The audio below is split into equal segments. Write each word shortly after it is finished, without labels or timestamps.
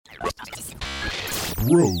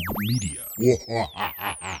Rogue Media.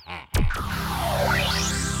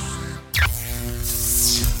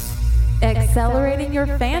 Accelerating your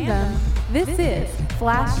fandom, this is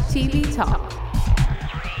Flash TV Talk.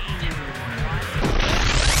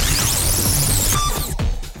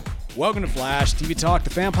 Welcome to Flash TV Talk, the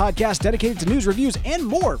fan podcast dedicated to news, reviews, and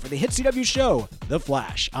more for the hit CW show, The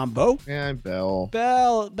Flash. I'm Bo. And I'm Bell.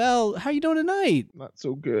 Bell, how you doing tonight? Not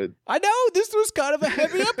so good. I know, this was kind of a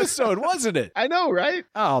heavy episode, wasn't it? I know, right?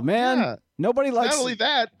 Oh, man. Yeah. Nobody likes... Not only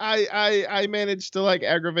that, I managed to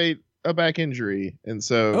aggravate a back injury, and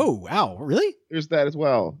so... Oh, wow. Really? There's that as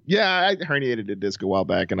well. Yeah, I herniated a disc a while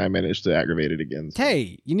back, and I managed to aggravate it again. So.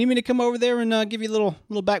 Hey, you need me to come over there and give you a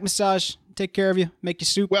little back massage, take care of you, make you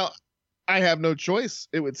soup? Well, I have no choice,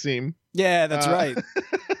 it would seem. Yeah, that's right.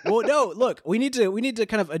 Well, no, look, we need to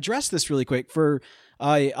kind of address this really quick for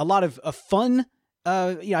a lot of fun,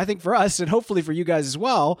 I think for us and hopefully for you guys as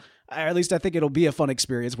well, or at least I think it'll be a fun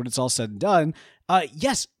experience when it's all said and done.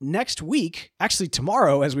 Yes, next week, actually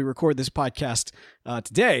tomorrow as we record this podcast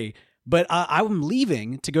today, but I'm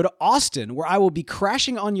leaving to go to Austin where I will be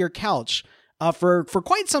crashing on your couch for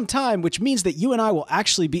quite some time, which means that you and I will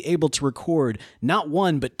actually be able to record not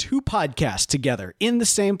one, but two podcasts together in the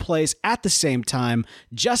same place at the same time,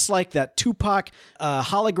 just like that Tupac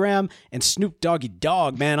hologram and Snoop Doggy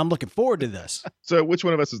Dogg, man. I'm looking forward to this. So which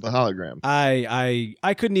one of us is the hologram?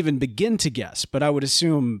 I couldn't even begin to guess, but I would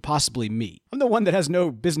assume possibly me. I'm the one that has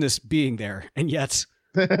no business being there, and yet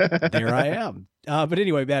there I am. But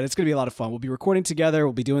anyway, man, it's going to be a lot of fun. We'll be recording together.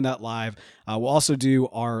 We'll be doing that live. We'll also do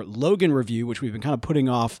our Logan review, which we've been kind of putting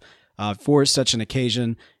off for such an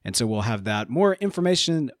occasion. And so we'll have that. More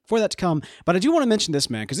information for that to come. But I do want to mention this,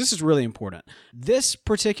 man, because this is really important. These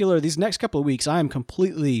next couple of weeks, I am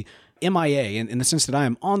completely MIA in the sense that I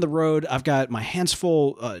am on the road. I've got my hands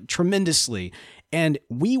full tremendously. And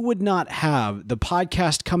we would not have the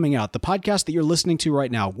podcast coming out. The podcast that you're listening to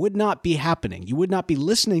right now would not be happening. You would not be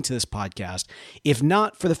listening to this podcast if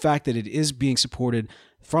not for the fact that it is being supported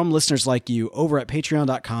from listeners like you over at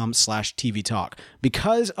patreon.com/tvtalk.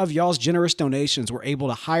 Because of y'all's generous donations, we're able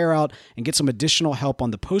to hire out and get some additional help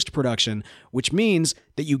on the post-production, which means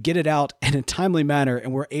that you get it out in a timely manner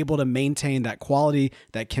and we're able to maintain that quality,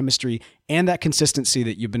 that chemistry, and that consistency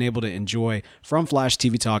that you've been able to enjoy from Flash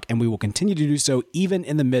TV Talk, and we will continue to do so even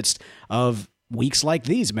in the midst of weeks like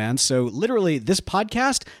these, man. So literally, today's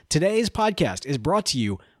podcast is brought to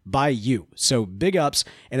you by you. So big ups,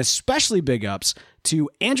 and especially big ups to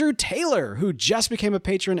Andrew Taylor, who just became a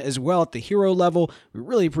patron as well at the hero level. We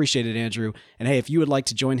really appreciate it, Andrew. And hey, if you would like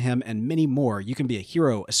to join him and many more, you can be a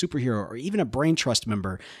hero, a superhero, or even a Brain Trust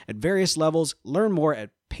member at various levels. Learn more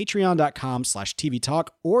at patreon.com/tvtalk,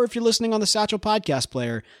 or if you're listening on the Satchel Podcast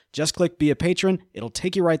Player, just click Be a Patron. It'll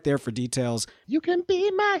take you right there for details. You can be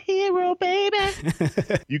my hero, baby.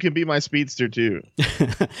 You can be my speedster, too.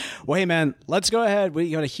 Well, hey, man, let's go ahead. We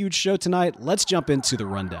got a huge show tonight. Let's jump into the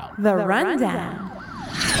rundown. The Rundown.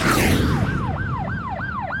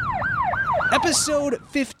 Episode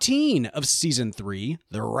 15 of Season 3,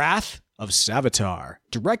 The Wrath of Savitar,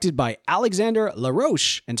 directed by Alexander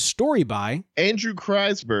LaRoche and story by Andrew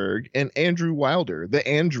Kreisberg and Andrew Wilder, the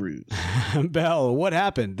Andrews. Bell, what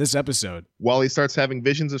happened this episode? Wally starts having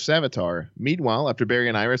visions of Savitar. Meanwhile, after Barry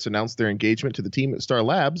and Iris announce their engagement to the team at Star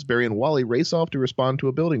Labs, Barry and Wally race off to respond to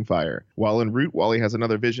a building fire. While en route, Wally has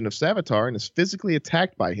another vision of Savitar and is physically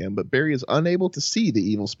attacked by him, but Barry is unable to see the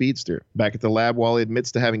evil speedster. Back at the lab, Wally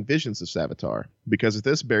admits to having visions of Savitar. Because of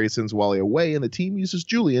this, Barry sends Wally away, and the team uses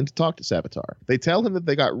Julian to talk to Savitar. They tell him that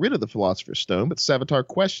they got rid of the Philosopher's Stone, but Savitar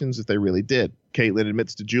questions if they really did. Caitlin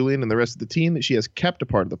admits to Julian and the rest of the team that she has kept a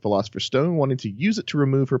part of the Philosopher's Stone, wanting to use it to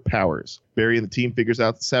remove her powers. Barry and the team figures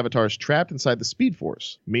out that Savitar is trapped inside the Speed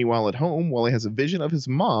Force. Meanwhile, at home, Wally has a vision of his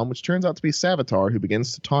mom, which turns out to be Savitar, who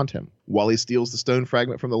begins to taunt him. Wally steals the stone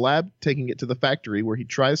fragment from the lab, taking it to the factory where he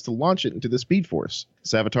tries to launch it into the Speed Force.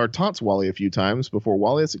 Savitar taunts Wally a few times before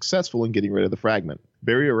Wally is successful in getting rid of the fragment.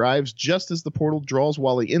 Barry arrives just as the portal draws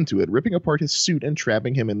Wally into it, ripping apart his suit and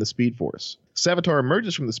trapping him in the Speed Force. Savitar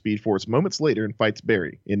emerges from the Speed Force moments later and fights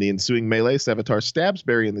Barry. In the ensuing melee, Savitar stabs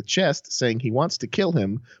Barry in the chest, saying he wants to kill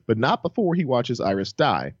him, but not before he watches Iris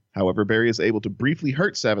die. However, Barry is able to briefly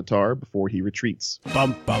hurt Savitar before he retreats.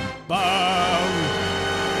 Bum, bum, bum.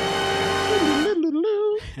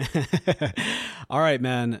 All right,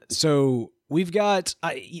 man. So we've got,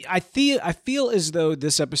 I feel as though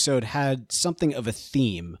this episode had something of a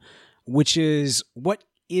theme, which is what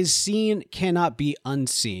is seen cannot be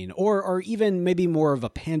unseen, or even maybe more of a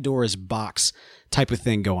Pandora's box type of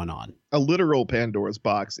thing going on. A literal Pandora's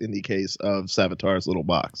box in the case of Savitar's little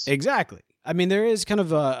box. Exactly. I mean, there is kind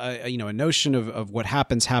of a notion of what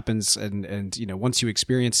happens, and once you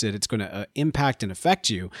experience it, it's going to impact and affect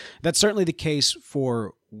you. That's certainly the case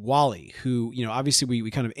for Wally, who, obviously we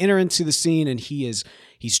kind of enter into the scene and he's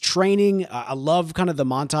training. I love kind of the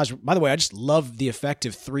montage. By the way, I just love the effect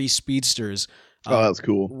of 3 speedsters. Oh, that's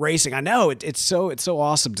cool. Racing. I know it's so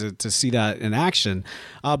awesome to see that in action.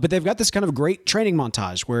 But they've got this kind of great training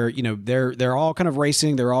montage where, they're all kind of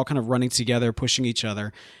racing. They're all kind of running together, pushing each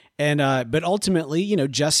other. And, but ultimately,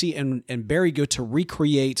 Jesse and Barry go to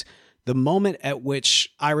recreate the moment at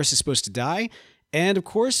which Iris is supposed to die. And of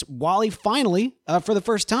course, Wally finally, for the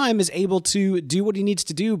first time, is able to do what he needs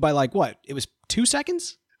to do by it was 2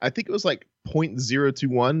 seconds? I think it was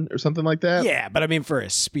 0.021 or something like that. Yeah, but I mean, for a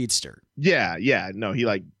speedster. Yeah. No, he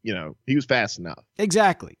he was fast enough.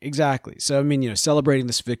 Exactly. So, I mean, celebrating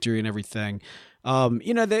this victory and everything.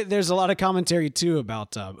 There's a lot of commentary too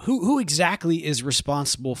about who exactly is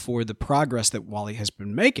responsible for the progress that Wally has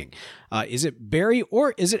been making. Is it Barry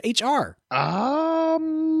or is it HR?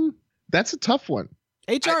 That's a tough one.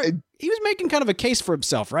 HR, he was making kind of a case for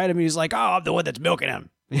himself, right? I mean, he's like, I'm the one that's milking him.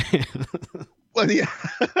 Well, yeah.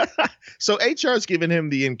 So HR's giving him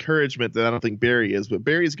the encouragement that I don't think Barry is, but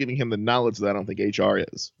Barry's giving him the knowledge that I don't think HR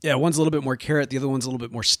is. Yeah, one's a little bit more carrot, the other one's a little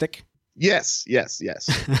bit more stick. Yes. That's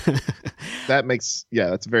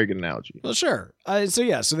a very good analogy. Well, sure.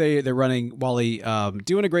 So they're running. Wally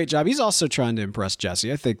doing a great job. He's also trying to impress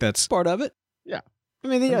Jesse. I think that's part of it. Yeah. I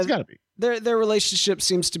mean, it's got to be. Their relationship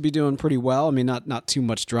seems to be doing pretty well. I mean, not too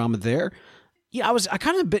much drama there. Yeah, I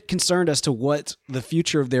kind of a bit concerned as to what the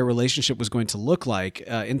future of their relationship was going to look like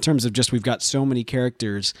in terms of just we've got so many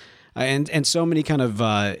characters and so many kind of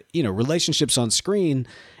relationships on screen.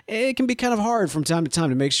 It can be kind of hard from time to time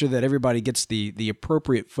to make sure that everybody gets the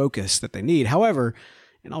appropriate focus that they need. However,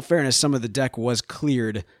 in all fairness, some of the deck was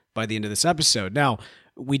cleared by the end of this episode. Now,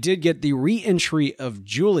 we did get the re-entry of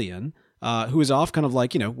Julian, who is off kind of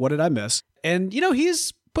what did I miss? And,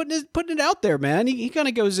 he's putting it out there, man. He kind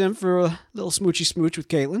of goes in for a little smoochy smooch with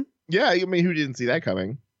Caitlin. Yeah, I mean, who didn't see that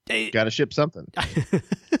coming? Got to ship something.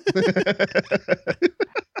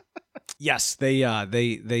 Yes,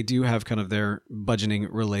 they do have kind of their budgeting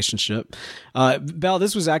relationship. Belle,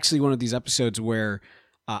 this was actually one of these episodes where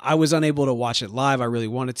I was unable to watch it live. I really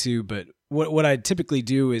wanted to, but what I typically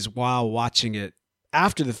do is while watching it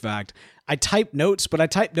after the fact, I type notes, but I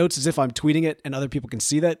type notes as if I'm tweeting it and other people can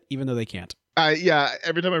see that, even though they can't. Yeah,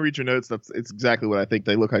 every time I read your notes, it's exactly what I think.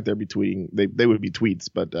 They look like they'd be tweeting. They would be tweets,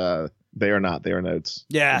 but they are not. They are notes.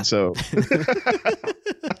 Yeah. And so,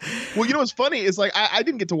 well, what's funny is I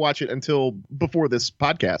didn't get to watch it until before this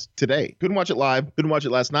podcast today. Couldn't watch it live. Couldn't watch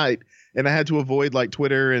it last night, and I had to avoid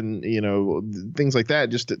Twitter and things like that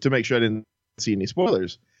just to make sure I didn't see any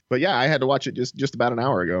spoilers. But yeah, I had to watch it just about an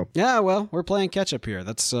hour ago. Yeah, well, we're playing catch up here.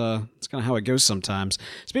 That's kind of how it goes sometimes.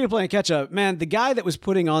 Speaking of playing catch up, man, the guy that was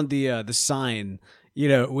putting on the sign,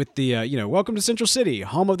 with the welcome to Central City,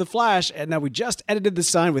 home of the Flash, and now we just edited the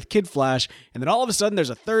sign with Kid Flash, and then all of a sudden there's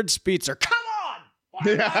a third speedster. Come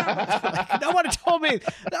on! Nobody told me.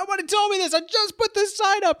 Nobody told me this. I just put this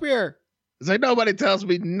sign up here. It's nobody tells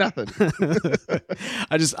me nothing.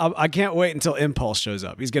 I can't wait until Impulse shows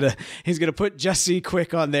up. He's gonna put Jesse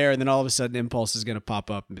Quick on there, and then all of a sudden Impulse is gonna pop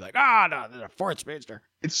up and be like, no, there's a fourth speedster.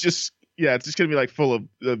 It's just gonna be full of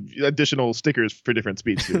additional stickers for different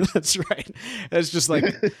speedsters. That's right. It's just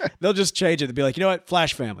they'll just change it to be like, you know what,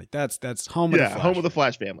 Flash family. That's home of the Flash. Home of the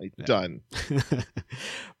Flash family. Yeah. Done.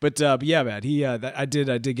 But yeah, man, I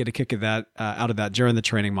did get a kick of that out of that during the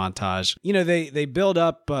training montage. They build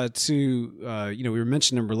up to we were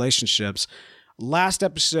mentioning relationships. Last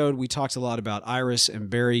episode, we talked a lot about Iris and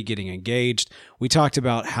Barry getting engaged. We talked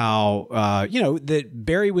about how that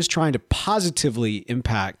Barry was trying to positively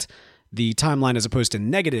impact the timeline as opposed to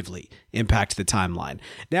negatively impact the timeline.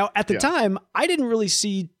 Now, at the time, I didn't really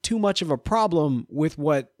see too much of a problem with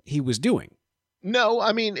what he was doing. No,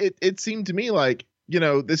 I mean, it seemed to me like,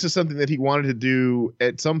 this is something that he wanted to do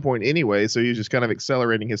at some point anyway, so he was just kind of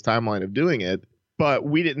accelerating his timeline of doing it. But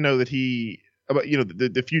we didn't know that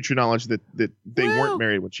the future knowledge that they weren't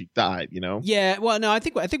married when she died, Yeah, well, no, I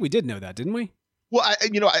think we did know that, didn't we? Well,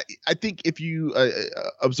 I think if you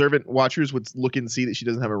observant watchers would look and see that she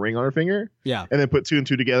doesn't have a ring on her finger, and then put 2 and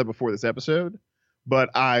 2 together before this episode, but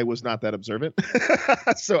I was not that observant,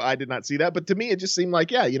 so I did not see that. But to me, it just seemed like,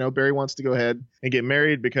 Barry wants to go ahead and get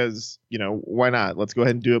married because, why not? Let's go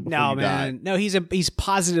ahead and do it before you die. No, he's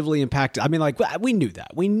positively impacted. I mean, we knew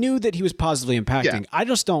that. We knew that he was positively impacting. Yeah. I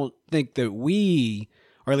just don't think that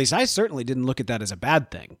or at least I certainly didn't look at that as a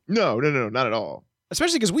bad thing. No, not at all.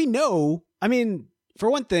 Especially because we know, I mean, for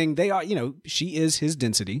one thing, they are, she is his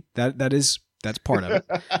density. That is That's part of it.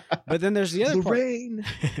 But then there's the other Lorraine,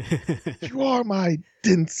 you are my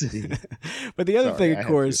density. But the other thing, of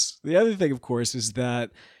course, is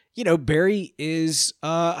that, Barry is,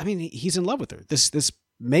 he's in love with her. This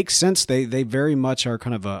makes sense. They very much are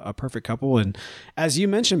kind of a perfect couple. And as you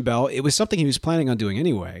mentioned, Belle, it was something he was planning on doing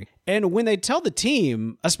anyway. And when they tell the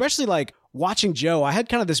team, especially like watching Joe, I had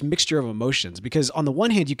kind of this mixture of emotions because on the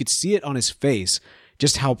one hand, you could see it on his face,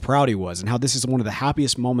 just how proud he was and how this is one of the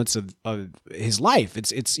happiest moments of his life.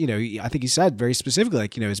 It's I think he said very specifically,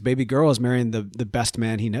 like, his baby girl is marrying the best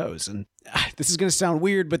man he knows. And this is going to sound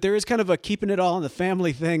weird, but there is kind of a keeping it all in the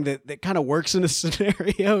family thing that kind of works in this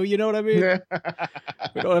scenario. You know what I mean? Yeah.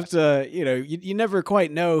 We don't have to, you never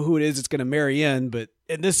quite know who it is that's going to marry in, but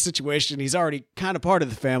in this situation, he's already kind of part of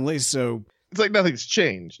the family. So it's like nothing's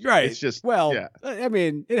changed. Right. It's just,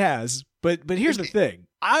 it has, but here's the thing.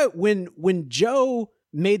 When Joe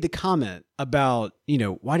made the comment about,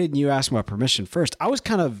 why didn't you ask my permission first? I was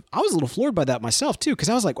a little floored by that myself too. Cause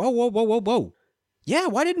I was like, whoa. Yeah.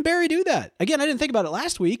 Why didn't Barry do that? Again, I didn't think about it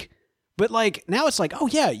last week, but like, now it's like, oh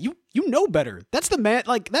yeah, you know better. That's the man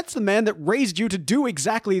that raised you to do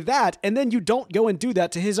exactly that. And then you don't go and do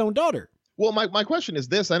that to his own daughter. Well, my question is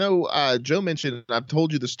this. I know Joe mentioned, I've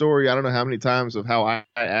told you the story, I don't know how many times, of how I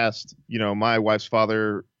asked, my wife's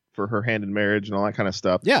father for her hand in marriage and all that kind of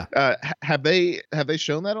stuff. Yeah. Have they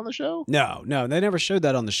shown that on the show? No, they never showed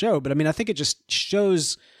that on the show. But I mean, I think it just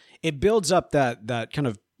shows, it builds up that kind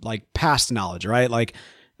of like past knowledge, right? Like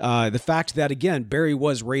the fact that, again, Barry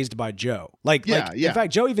was raised by Joe. In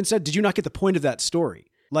fact, Joe even said, did you not get the point of that story?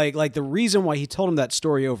 Like the reason why he told him that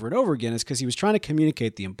story over and over again is because he was trying to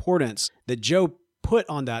communicate the importance that Joe put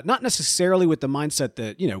on that, not necessarily with the mindset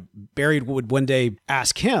that, Barry would one day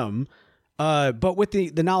ask him, but with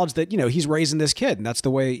the knowledge that, he's raising this kid, and that's the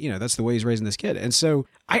way he's raising this kid. And so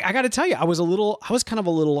I got to tell you, I was kind of a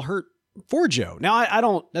little hurt for Joe. Now, I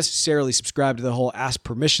don't necessarily subscribe to the whole ask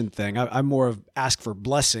permission thing. I'm more of ask for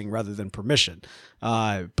blessing rather than permission.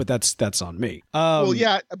 But that's on me. Well,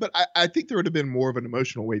 yeah, but I think there would have been more of an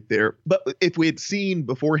emotional weight there. But if we had seen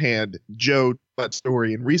beforehand Joe that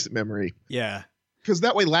story in recent memory, yeah. Because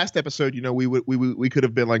that way, last episode, we could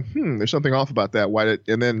have been like, there's something off about that.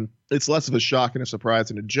 And then it's less of a shock and a surprise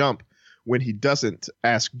and a jump when he doesn't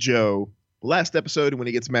ask Joe last episode, and when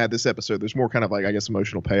he gets mad this episode. There's more kind of like, I guess,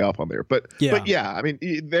 emotional payoff on there. But yeah, I mean,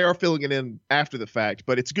 they are filling it in after the fact,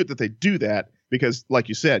 but it's good that they do that because, like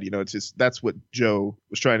you said, it's just, that's what Joe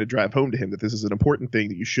was trying to drive home to him, that this is an important thing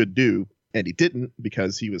that you should do. And he didn't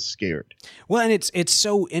because he was scared. Well, and it's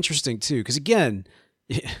so interesting too, because again,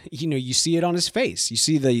 you see it on his face. You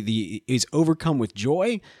see he's overcome with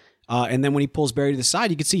joy. And then when he pulls Barry to the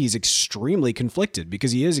side, you can see he's extremely conflicted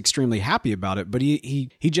because he is extremely happy about it. But he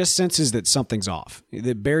just senses that something's off,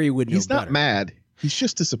 that Barry would know better. He's not mad. He's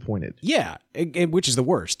just disappointed. Yeah, and which is the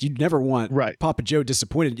worst. You'd never want Papa Joe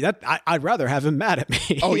disappointed. I'd rather have him mad at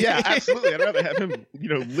me. Oh, yeah, absolutely. I'd rather have him,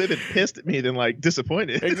 livid, pissed at me than like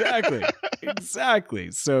disappointed.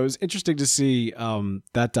 Exactly. So it's interesting to see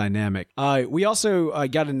that dynamic. We also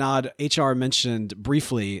got a nod. HR mentioned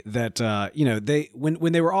briefly that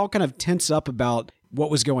when they were all kind of tense up about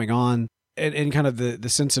what was going on, and kind of the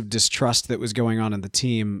sense of distrust that was going on in the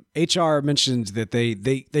team, HR mentioned that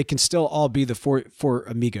they can still all be the four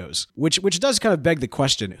amigos, which does kind of beg the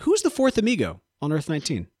question: who's the fourth amigo on Earth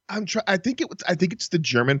 19? I think it's the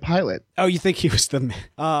German pilot. Oh, you think he was the?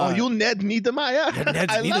 You'll Ned Niedermeyer.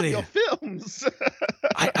 I love your films.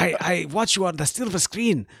 I watch you on the silver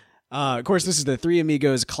screen. Of course, this is the Three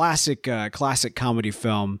Amigos classic comedy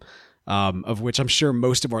film. Of which I'm sure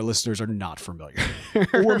most of our listeners are not familiar.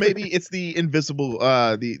 Or maybe it's the invisible,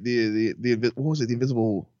 what was it? The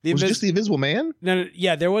invisible, was it just the Invisible Man? No,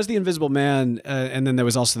 yeah, there was the Invisible Man, and then there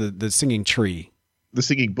was also the singing tree. The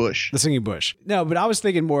singing bush. The singing bush. No, but I was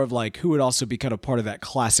thinking more of like who would also be kind of part of that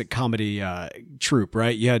classic comedy troupe,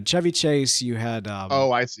 right? You had Chevy Chase, you had...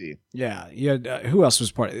 oh, I see. Yeah, you had... who else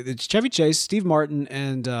was part of it? It's Chevy Chase, Steve Martin,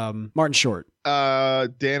 and Martin Short. Dan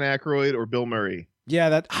Aykroyd or Bill Murray.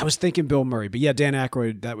 Yeah, I was thinking Bill Murray, but yeah, Dan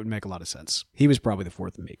Aykroyd, that would make a lot of sense. He was probably the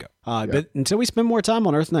fourth amigo. But until we spend more time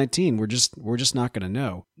on Earth 19, we're just not going to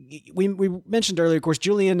know. We mentioned earlier, of course,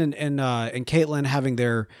 Julian and Caitlin having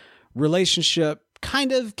their relationship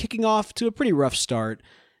kind of kicking off to a pretty rough start.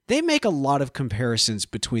 They make a lot of comparisons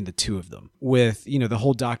between the two of them with, the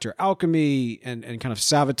whole Dr. Alchemy and kind of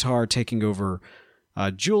Savitar taking over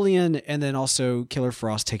Julian, and then also Killer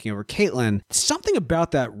Frost taking over Caitlin. Something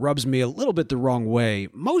about that rubs me a little bit the wrong way,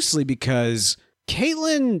 mostly because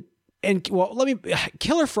Caitlin and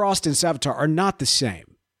Killer Frost and Savitar are not the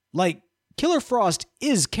same. Like, Killer Frost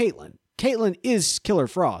is Caitlin. Caitlin is Killer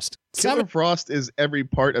Frost. Killer Frost is every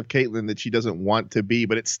part of Caitlin that she doesn't want to be,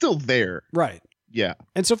 but it's still there. Right. Yeah.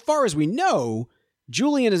 And so far as we know,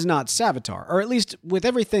 Julian is not Savitar, or at least with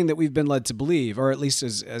everything that we've been led to believe, or at least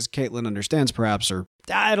as Caitlin understands, perhaps, or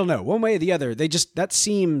I don't know, one way or the other. That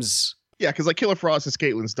seems... Yeah, because like Killer Frost is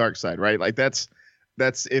Caitlin's dark side, right? Like that's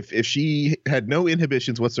if she had no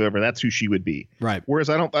inhibitions whatsoever, that's who she would be. Right. Whereas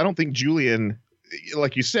I don't think Julian,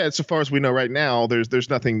 like you said, so far as we know right now, there's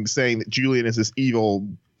nothing saying that Julian is this evil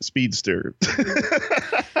speedster.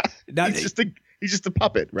 Now, he's just a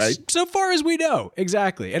puppet, right? So far as we know,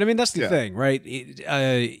 exactly. And I mean, that's the thing, right?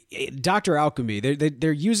 Dr. Alchemy,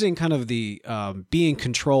 they're using kind of the being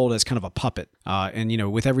controlled as kind of a puppet. And, you know,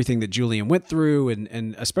 with everything that Julian went through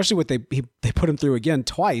and especially what they put him through again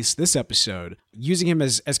twice this episode, using him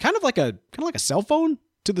as kind of like a cell phone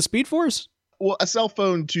to the Speed Force. Well, a cell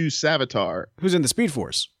phone to Savitar. Who's in the Speed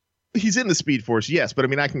Force? He's in the Speed Force, yes. But I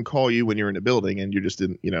mean, I can call you when you're in a building and you're just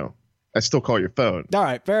in, you know, I still call your phone. All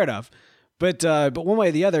right, fair enough. But one way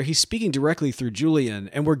or the other, he's speaking directly through Julian,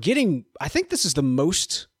 and we're getting, I think this is the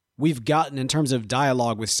most we've gotten in terms of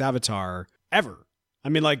dialogue with Savitar ever. I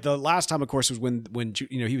mean, like the last time, of course, was when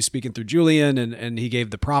you know, he was speaking through Julian and he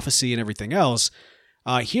gave the prophecy and everything else.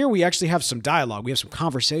 Here we actually have some dialogue, we have some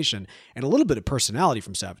conversation, and a little bit of personality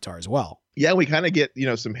from Savitar as well. Yeah, we kind of get, you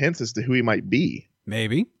know, some hints as to who he might be.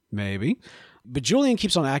 Maybe. But Julian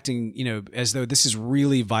keeps on acting, you know, as though this is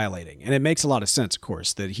really violating. And it makes a lot of sense, of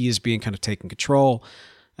course, that he is being kind of taken control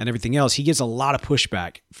and everything else. He gets a lot of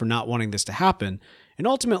pushback for not wanting this to happen and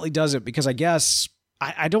ultimately does it because I guess,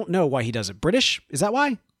 I don't know why he does it. British? Is that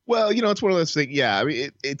why? Well, you know, it's one of those things. Yeah, I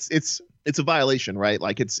mean, it's a violation, right?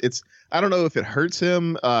 Like it's I don't know if it hurts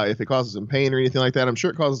him, if it causes him pain or anything like that. I'm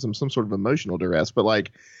sure it causes him some sort of emotional duress, but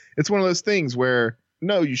like it's one of those things where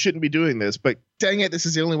no, you shouldn't be doing this, but dang it, this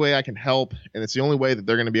is the only way I can help, and it's the only way that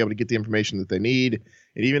they're going to be able to get the information that they need.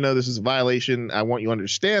 And even though this is a violation, I want you to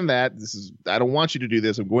understand that I don't want you to do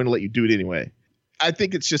this. I'm going to let you do it anyway. I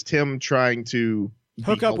think it's just him trying to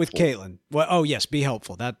hook up with Caitlin. Well, oh yes, be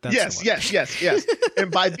helpful. That's yes. And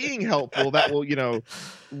by being helpful, that will, you know,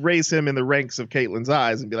 raise him in the ranks of Caitlin's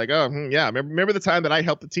eyes and be like, oh yeah, remember the time that I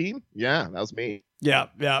helped the team? Yeah, that was me. Yeah.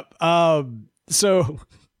 So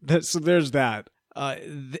there's that.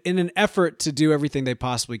 In an effort to do everything they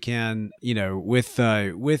possibly can, you know, with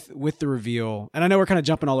the reveal, and I know we're kind of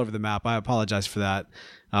jumping all over the map. I apologize for that.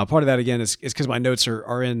 Part of that again is because my notes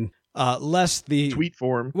are in less the tweet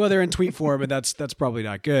form. Well, they're in tweet form, and that's probably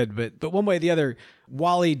not good. But one way or the other,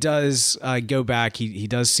 Wally does go back. He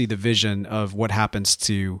does see the vision of what happens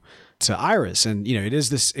to Iris, and you know, it is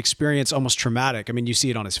this experience almost traumatic. I mean, you see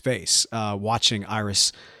it on his face, watching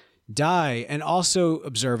Iris die, and also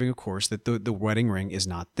observing, of course, that the wedding ring is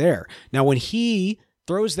not there. Now, when he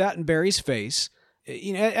throws that in Barry's face,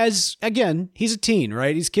 you know, as again, he's a teen,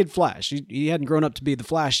 right? He's Kid Flash. He hadn't grown up to be the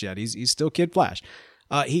Flash yet. He's still Kid Flash.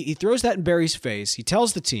 He throws that in Barry's face. He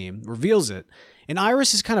tells the team, reveals it, and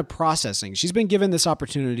Iris is kind of processing. She's been given this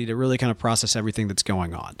opportunity to really kind of process everything that's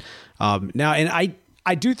going on. Now, and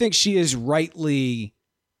I do think she is rightly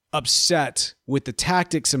upset with the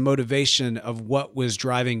tactics and motivation of what was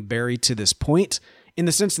driving Barry to this point, in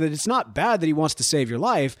the sense that it's not bad that he wants to save your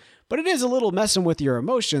life, but it is a little messing with your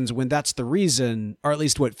emotions when that's the reason, or at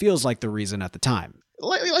least what feels like the reason at the time.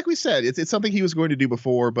 Like we said, it's something he was going to do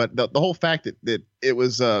before, but the whole fact that it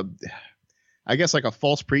was, I guess, like a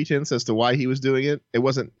false pretense as to why he was doing it. It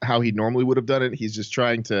wasn't how he normally would have done it. He's just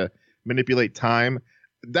trying to manipulate time.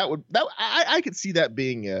 I could see that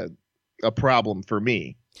being a problem for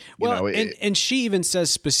me. Well, and she even says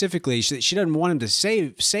specifically that she doesn't want him to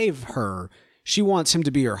save her. She wants him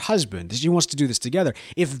to be her husband. She wants to do this together.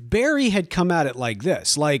 If Barry had come at it like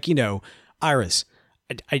this, like, you know, Iris,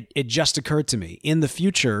 it just occurred to me, in the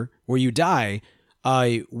future where you die,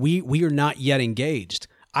 we are not yet engaged.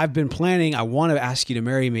 I've been planning. I want to ask you to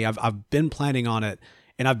marry me. I've been planning on it,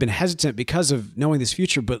 and I've been hesitant because of knowing this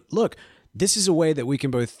future. But look, this is a way that we can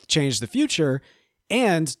both change the future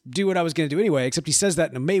and do what I was going to do anyway, except he says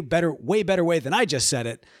that in a way better way than I just said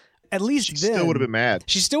it. At least she then... still would have been mad.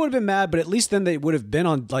 She still would have been mad, but at least then they would have been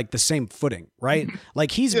on like the same footing, right?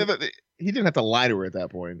 Like he's... Yeah, but he didn't have to lie to her at that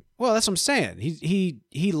point. Well, that's what I'm saying.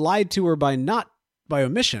 He lied to her by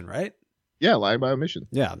omission, right? Yeah, lied by omission.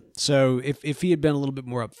 Yeah. So if he had been a little bit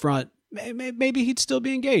more upfront, maybe he'd still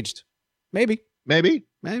be engaged. Maybe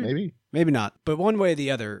not. But one way or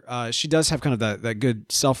the other, she does have kind of that good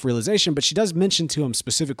self-realization, but she does mention to him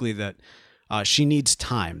specifically that she needs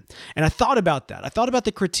time. And I thought about that. I thought about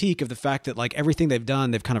the critique of the fact that like everything they've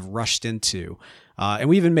done, they've kind of rushed into. And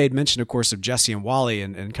we even made mention, of course, of Jesse and Wally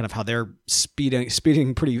and kind of how they're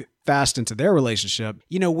speeding pretty fast into their relationship.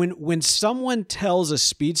 You know, when someone tells a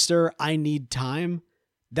speedster, I need time,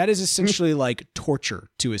 that is essentially like torture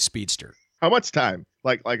to a speedster. How much time?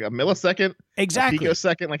 Like a millisecond? Exactly. A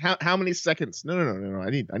picosecond? Like how many seconds? No. I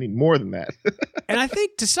need more than that. And I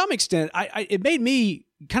think to some extent, it made me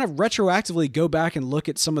kind of retroactively go back and look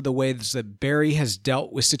at some of the ways that Barry has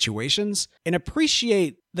dealt with situations and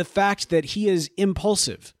appreciate the fact that he is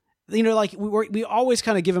impulsive. You know, like we always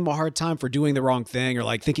kind of give him a hard time for doing the wrong thing or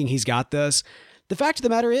like thinking he's got this. The fact of the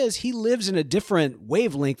matter is he lives in a different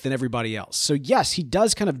wavelength than everybody else. So yes, he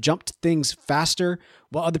does kind of jump to things faster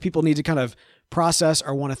while other people need to kind of process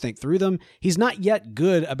or want to think through them. He's not yet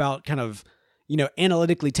good about kind of, you know,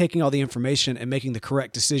 analytically taking all the information and making the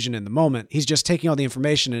correct decision in the moment. He's just taking all the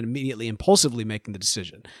information and immediately impulsively making the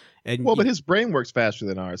decision. And but his brain works faster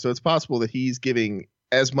than ours. So it's possible that he's giving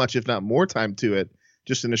as much, if not more time to it,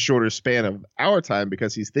 just in a shorter span of our time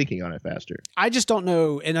because he's thinking on it faster. I just don't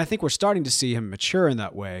know. And I think we're starting to see him mature in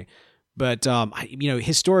that way. But, you know,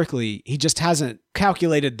 historically, he just hasn't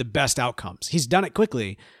calculated the best outcomes. He's done it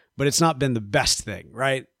quickly, but it's not been the best thing,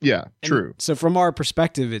 right? Yeah, true. And so from our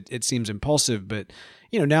perspective, it seems impulsive. But,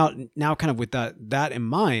 you know, now kind of with that in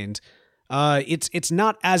mind, it's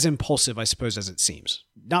not as impulsive, I suppose, as it seems.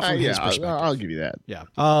 Not from his perspective. I'll give you that. Yeah.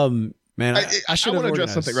 Man, I should want to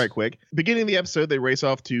address something right quick. Beginning of the episode, they race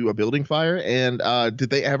off to a building fire, and did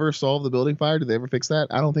they ever solve the building fire? Did they ever fix that?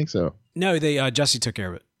 I don't think so. No, Jesse took care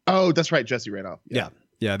of it. Oh, that's right. Jesse ran off.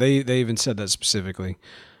 Yeah. They even said that specifically.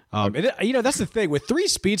 You know, that's the thing with 3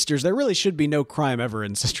 speedsters. There really should be no crime ever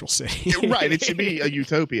in Central City. Right. It should be a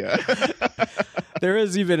utopia. There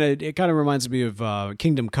is even it kind of reminds me of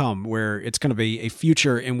Kingdom Come, where it's kind of a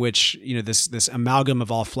future in which, you know, this amalgam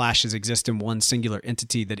of all flashes exist in one singular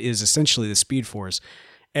entity that is essentially the Speed Force.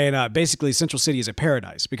 And basically Central City is a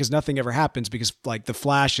paradise because nothing ever happens because like the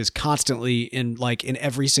Flash is constantly in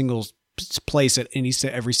every single place at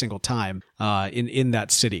every single time in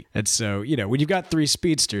that city. And so, you know, when you've got 3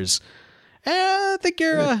 speedsters, I think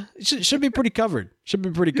you're should be pretty covered. Should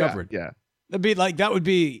be pretty covered. Yeah. That would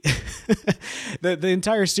be the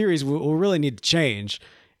entire series will really need to change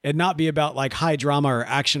and not be about like high drama or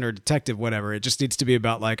action or detective, whatever. It just needs to be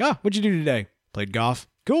about like, what'd you do today? Played golf.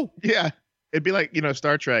 Cool. Yeah. It'd be like, you know,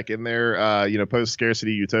 Star Trek in their,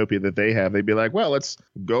 post-scarcity utopia that they have. They'd be like, well, let's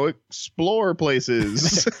go explore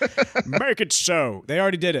places. Make it so. They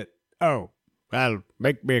already did it. Oh, well,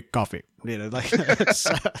 make me a coffee. You know, like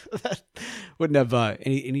that wouldn't have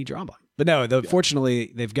any drama. But no,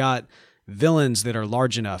 fortunately, they've got villains that are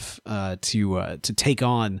large enough to take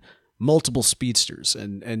on multiple speedsters.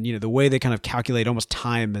 And, you know, the way they kind of calculate almost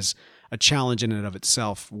time as a challenge in and of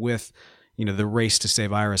itself with, you know, the race to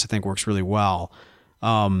save Iris, I think works really well.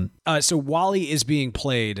 So Wally is being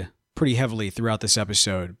played pretty heavily throughout this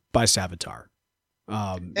episode by Savitar.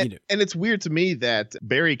 And it's weird to me that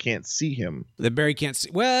Barry can't see him. That Barry can't see.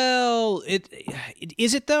 Well,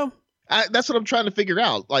 is it though? That's what I'm trying to figure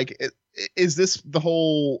out. Like, is this the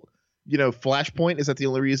whole, you know, Flashpoint? Is that the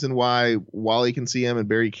only reason why Wally can see him and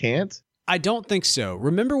Barry can't? I don't think so.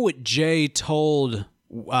 Remember what Jay told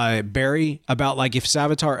Barry about, like, if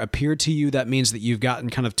Savitar appeared to you, that means that you've gotten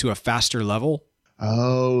kind of to a faster level.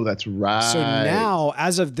 Oh, that's right. So now,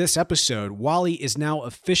 as of this episode, Wally is now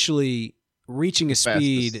officially reaching a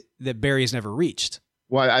speed that Barry has never reached.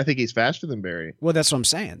 Well, I think he's faster than Barry. Well, that's what I'm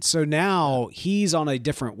saying. So now he's on a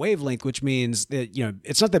different wavelength, which means that, you know,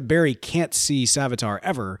 it's not that Barry can't see Savitar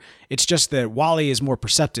ever. It's just that Wally is more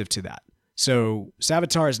perceptive to that. So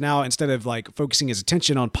Savitar is now, instead of like focusing his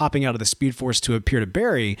attention on popping out of the Speed Force to appear to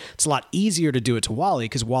Barry, it's a lot easier to do it to Wally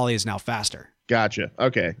because Wally is now faster. Gotcha.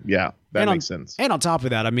 Okay. Yeah, that makes sense. And on top of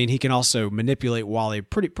that, I mean, he can also manipulate Wally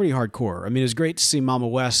pretty hardcore. I mean, it was great to see Mama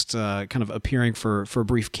West kind of appearing for a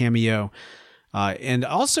brief cameo. And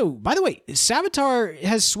also, by the way, Savitar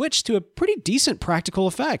has switched to a pretty decent practical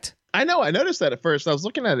effect. I know. I noticed that at first. I was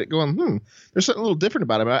looking at it going, there's something a little different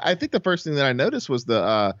about him. I think the first thing that I noticed was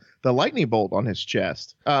the lightning bolt on his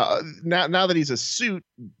chest. Now that he's a suit,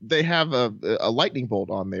 they have a lightning bolt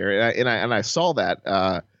on there. And I saw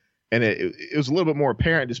that. And it was a little bit more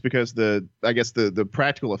apparent just because the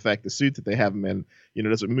practical effect, the suit that they have him in, you know,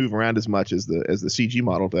 doesn't move around as much as the CG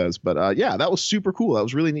model does. But yeah, that was super cool. That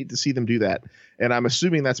was really neat to see them do that. And I'm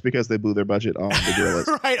assuming that's because they blew their budget on the gorillas.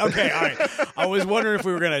 Right. Okay. All right. I was wondering if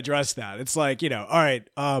we were going to address that. It's like, you know, all right,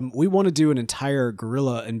 we want to do an entire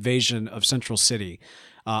gorilla invasion of Central City.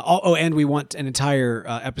 And we want an entire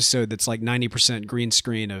episode that's like 90% green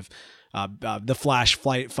screen of the Flash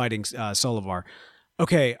fighting Solivar.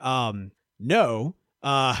 Okay, no,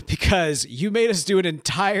 because you made us do an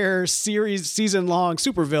entire season-long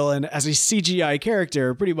supervillain as a CGI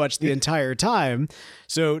character pretty much the entire time.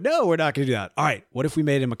 So, no, we're not going to do that. All right, what if we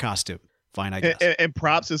made him a costume? Fine, I guess. And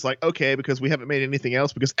Props is like, okay, because we haven't made anything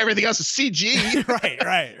else because everything else is CG.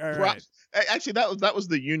 right. Actually, that was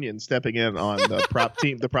the union stepping in on the prop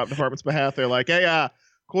team, the prop department's behalf. They're like, hey,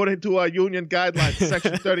 according to our union guidelines,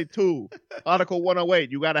 Section 32, Article 108,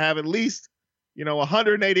 you got to have at least,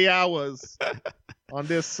 180 hours on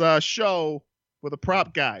this show for the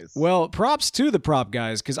prop guys. Well, props to the prop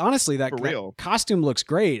guys, because honestly, that costume looks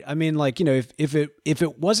great. I mean, like, if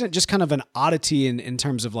it wasn't just kind of an oddity in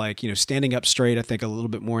terms of like, standing up straight, I think a little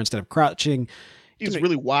bit more instead of crouching. He's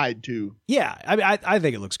really wide too. Yeah, I mean, I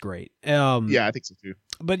think it looks great. Yeah, I think so too.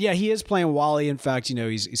 But yeah, he is playing Wally. In fact,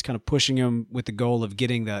 he's kind of pushing him with the goal of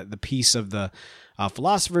getting the piece of the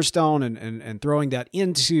Philosopher's Stone and throwing that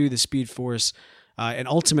into the Speed Force. And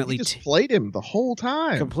ultimately, he just played him the whole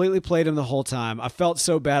time. Completely played him the whole time. I felt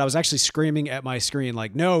so bad. I was actually screaming at my screen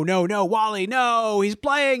like, no, Wally, no, he's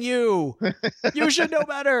playing you. You should know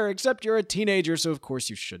better, except you're a teenager, so of course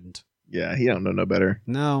you shouldn't. Yeah, he don't know no better.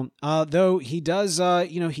 No, though he does,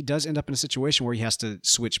 he does end up in a situation where he has to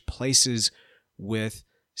switch places with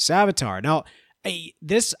Savitar. Now,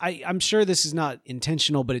 I'm sure this is not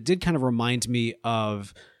intentional, but it did kind of remind me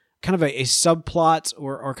of kind of a subplot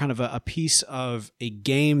or kind of a piece of a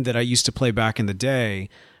game that I used to play back in the day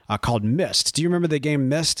called Myst. Do you remember the game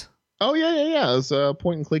Myst? Oh, yeah. It was a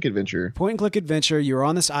point-and-click adventure. Point-and-click adventure. You were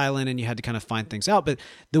on this island and you had to kind of find things out. But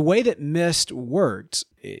the way that Myst worked,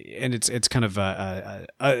 and it's kind of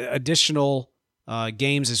additional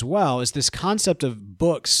games as well, is this concept of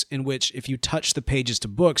books in which if you touch the pages to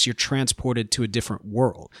books, you're transported to a different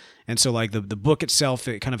world. And so like the book itself,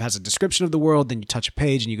 it kind of has a description of the world, then you touch a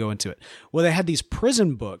page and you go into it. Well, they had these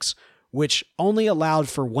prison books which only allowed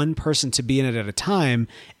for one person to be in it at a time,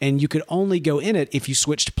 and you could only go in it if you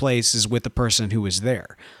switched places with the person who was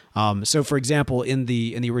there. So, for example, in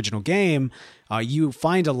the original game, you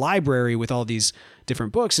find a library with all these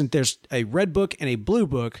different books, and there's a red book and a blue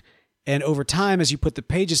book, and over time, as you put the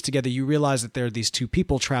pages together, you realize that there are these two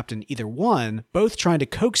people trapped in either one, both trying to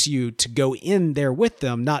coax you to go in there with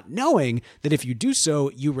them, not knowing that if you do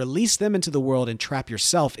so, you release them into the world and trap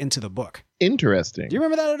yourself into the book. Interesting. Do you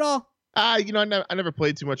remember that at all? I never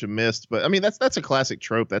played too much of Myst, but I mean that's a classic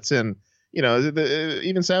trope. That's in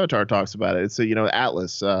even Savitar talks about it. It's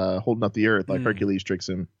Atlas holding up the earth like Hercules tricks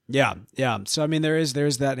him. Yeah. So I mean there is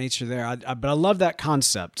that nature there. But I love that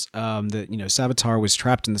concept that Savitar was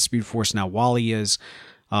trapped in the Speed Force. Now Wally is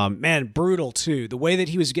brutal too. The way that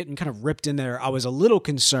he was getting kind of ripped in there, I was a little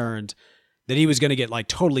concerned that he was going to get like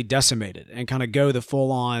totally decimated and kind of go the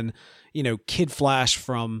full on Kid Flash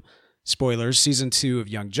from, spoilers, season 2 of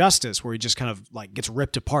Young Justice, where he just kind of like gets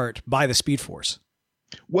ripped apart by the Speed Force.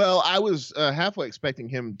 Well, I was halfway expecting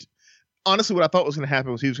him. Honestly, what I thought was going to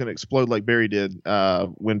happen was he was going to explode like Barry did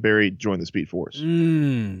when Barry joined the Speed Force.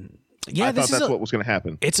 Yeah, I thought that's what was going to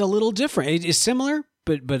happen. It's a little different. It's similar,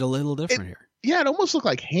 but a little different here. Yeah, it almost looked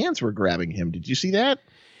like hands were grabbing him. Did you see that?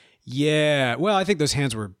 Yeah. Well, I think those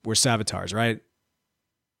hands were Savitar's, right?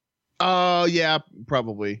 Yeah,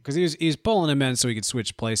 probably. Because he was pulling him in so he could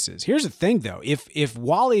switch places. Here's the thing, though. If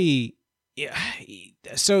Wally,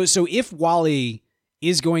 so if Wally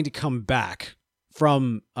is going to come back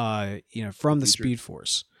from the Speed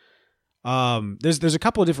Force, there's a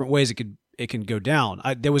couple of different ways it can go down.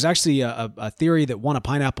 There was actually a theory that Wanna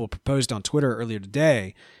Pineapple proposed on Twitter earlier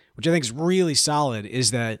today, which I think is really solid. Is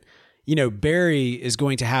that Barry is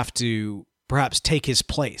going to have to perhaps take his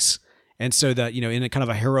place. And so that, in a kind of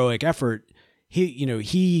a heroic effort,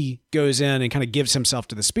 he goes in and kind of gives himself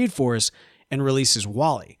to the Speed Force and releases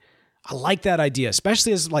Wally. I like that idea,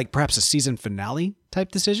 especially as like perhaps a season finale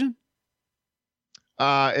type decision.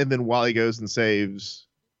 And then Wally goes and saves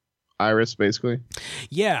Iris, basically.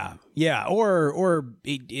 Yeah. Or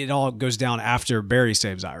it all goes down after Barry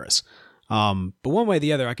saves Iris. But one way or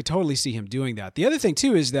the other, I could totally see him doing that. The other thing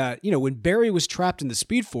too is that, when Barry was trapped in the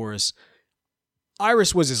Speed Force,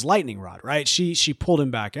 Iris was his lightning rod, right? She pulled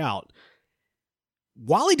him back out.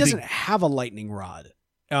 Wally doesn't have a lightning rod.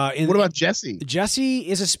 What about Jessie? Jessie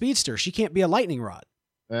is a speedster. She can't be a lightning rod.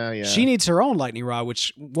 Yeah. She needs her own lightning rod,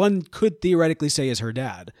 which one could theoretically say is her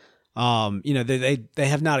dad. They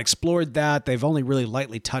have not explored that. They've only really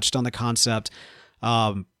lightly touched on the concept.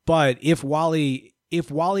 But if Wally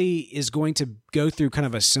is going to go through kind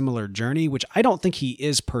of a similar journey, which I don't think he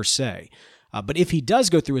is per se, but if he does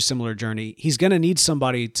go through a similar journey, he's going to need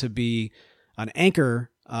somebody to be an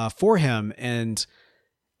anchor for him. And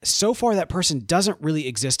so far, that person doesn't really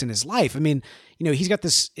exist in his life. I mean, he's got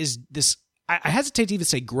this I hesitate to even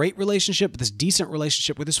say great relationship, but this decent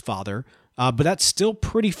relationship with his father. But that's still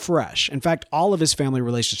pretty fresh. In fact, all of his family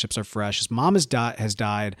relationships are fresh. His mom has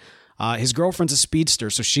died. His girlfriend's a speedster,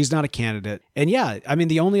 so she's not a candidate. And yeah, I mean,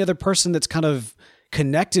 the only other person that's kind of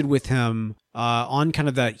connected with him on kind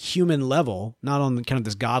of that human level, not on kind of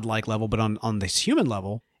this godlike level, but on this human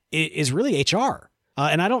level, is really HR.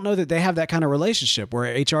 And I don't know that they have that kind of relationship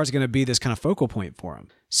where HR is going to be this kind of focal point for him.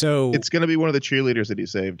 So it's going to be one of the cheerleaders that he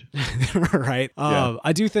saved. Right. Yeah.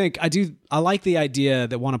 I like the idea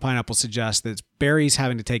that One Pineapple suggests that Barry's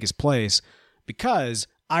having to take his place because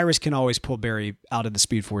Iris can always pull Barry out of the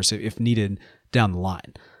Speed Force if needed down the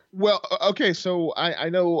line. Well, okay, so I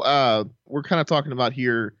know we're kind of talking about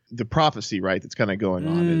here the prophecy, right, that's kind of going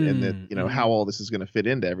on and that, how all this is going to fit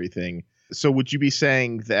into everything. So would you be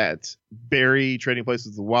saying that Barry trading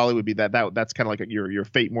places with Wally would be that's kind of like your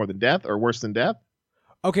fate more than death or worse than death?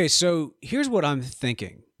 Okay, so here's what I'm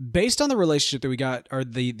thinking. Based on the relationship that we got, or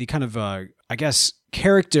the kind of, I guess,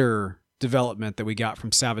 character development that we got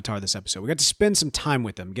from Savitar this episode, we got to spend some time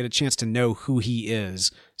with him, get a chance to know who he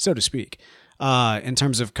is, so to speak, in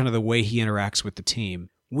terms of kind of the way he interacts with the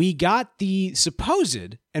team. We got the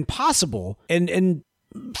supposed and possible, and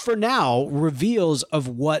for now, reveals of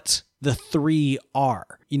what the three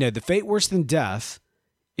are. The fate worse than death,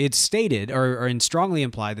 it's stated or strongly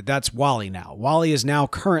implied that that's Wally now. Wally is now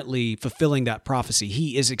currently fulfilling that prophecy.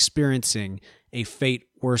 He is experiencing a fate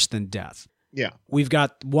worse than death. Yeah. We've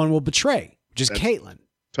got one will betray, which is Caitlin.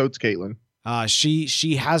 Totes Caitlin.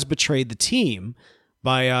 She has betrayed the team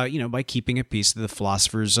by keeping a piece of the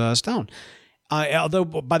Philosopher's Stone. Although,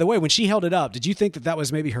 by the way, when she held it up, did you think that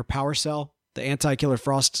was maybe her power cell, the anti-Killer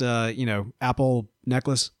Frost, apple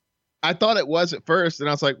necklace? I thought it was at first, and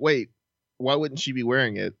I was like, wait, why wouldn't she be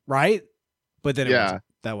wearing it? Right? But then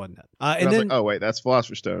that wasn't it. And then, I was like, oh, wait, that's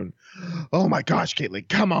Philosopher's Stone. Oh my gosh, Caitlin,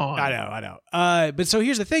 come on. I know. But so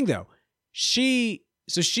here's the thing, though. She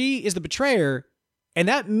is the betrayer, and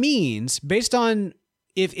that means, based on,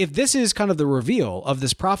 if this is kind of the reveal of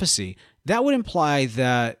this prophecy, that would imply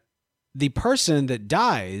that the person that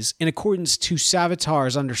dies, in accordance to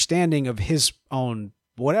Savitar's understanding of his own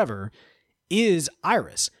whatever, is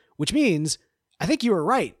Iris, which means I think you were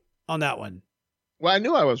right on that one. Well, I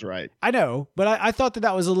knew I was right. I know, but I thought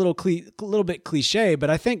that was a little bit cliche.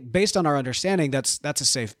 But I think based on our understanding, that's a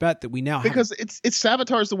safe bet that we now have. Because it's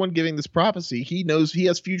Savitar's the one giving this prophecy. He knows he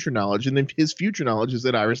has future knowledge, and then his future knowledge is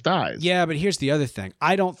that Iris dies. Yeah, but here's the other thing.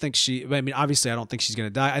 Obviously, I don't think she's going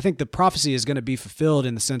to die. I think the prophecy is going to be fulfilled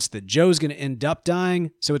in the sense that Joe's going to end up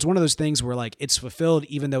dying. So it's one of those things where it's fulfilled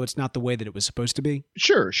even though it's not the way that it was supposed to be.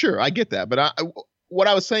 Sure, I get that. But what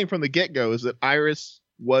I was saying from the get-go is that Iris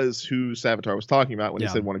was who Savitar was talking about when he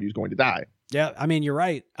said one of you is going to die. Yeah, I mean, you're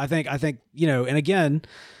right. I think, and again,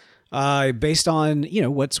 based on,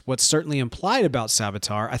 what's certainly implied about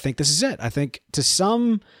Savitar, I think this is it. I think to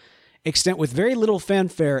some extent, with very little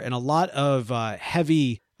fanfare and a lot of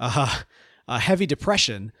heavy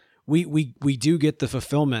depression, we do get the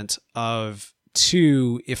fulfillment of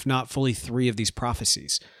 2, if not fully 3 of these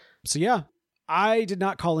prophecies. So yeah, I did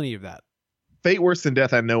not call any of that. Fate worse than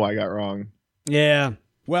death, I know I got wrong. Yeah.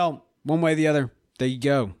 Well, one way or the other, there you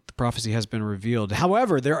go. The prophecy has been revealed.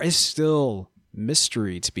 However, there is still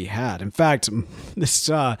mystery to be had. In fact,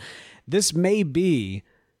 this may be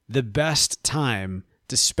the best time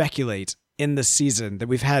to speculate in the season that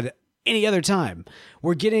we've had any other time.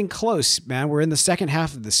 We're getting close, man. We're in the second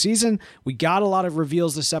half of the season. We got a lot of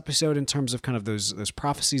reveals this episode in terms of kind of those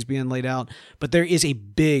prophecies being laid out, but there is a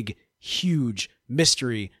big, huge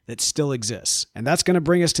mystery that still exists. And that's going to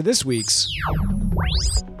bring us to this week's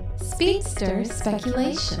Speedster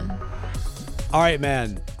Speculation. All right,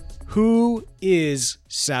 man. Who is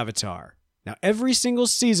Savitar? Now, every single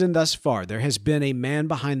season thus far, there has been a man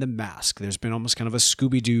behind the mask. There's been almost kind of a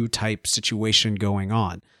Scooby-Doo type situation going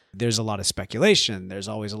on. There's a lot of speculation. There's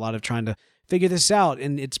always a lot of trying to figure this out.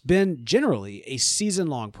 And it's been generally a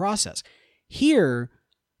season-long process. Here,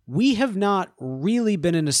 we have not really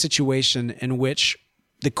been in a situation in which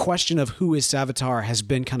the question of who is Savitar has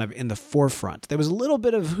been kind of in the forefront. There was a little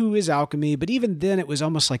bit of who is Alchemy, but even then it was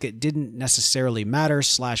almost like it didn't necessarily matter,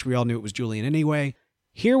 / we all knew it was Julian anyway.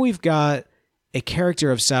 Here we've got a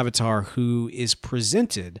character of Savitar who is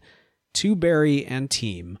presented to Barry and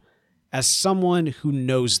team as someone who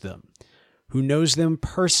knows them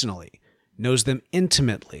personally, knows them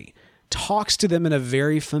intimately, talks to them in a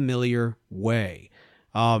very familiar way.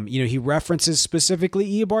 He references specifically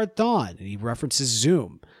Eobard Thawne, and he references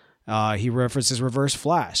Zoom. He references Reverse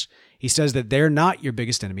Flash. He says that they're not your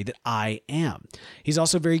biggest enemy, that I am. He's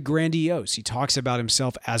also very grandiose. He talks about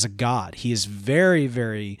himself as a god. He is very,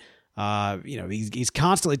 very He's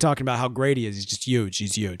constantly talking about how great he is. He's just huge.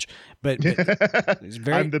 He's huge. But he's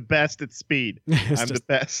I'm the best at speed. I'm the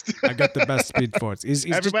best. I got the best speed force.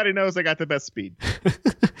 Everybody knows I got the best speed.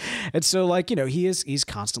 And so, he's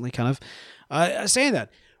constantly kind of saying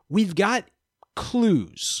that. We've got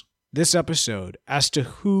clues this episode as to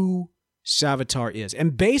who Savitar is.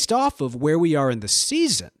 And based off of where we are in the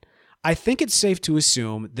season, I think it's safe to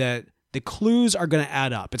assume that the clues are going to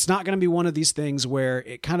add up. It's not going to be one of these things where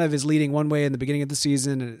it kind of is leading one way in the beginning of the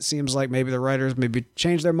season and it seems like maybe the writers maybe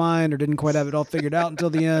changed their mind or didn't quite have it all figured out until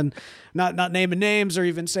the end. Not naming names or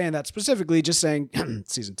even saying that specifically, just saying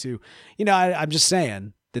season 2. I'm just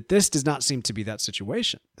saying that this does not seem to be that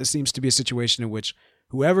situation. This seems to be a situation in which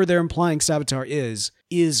whoever they're implying Savitar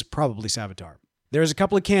is probably Savitar. There's a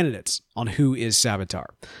couple of candidates on who is Savitar.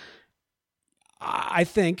 I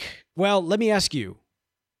think, let me ask you,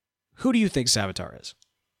 who do you think Savitar is?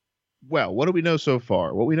 Well, what do we know so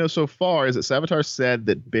far? What we know so far is that Savitar said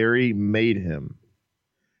that Barry made him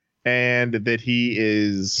and that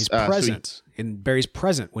he's present. And Barry's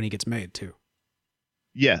present when he gets made too.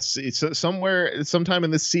 Yes. It's sometime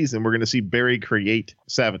in this season, we're going to see Barry create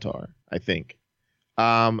Savitar, I think.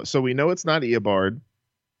 So we know it's not Eobard.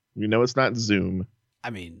 We know it's not Zoom. I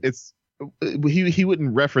mean, he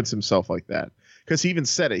wouldn't reference himself like that because he even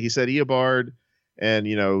said it. He said Eobard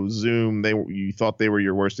and Zoom. You thought they were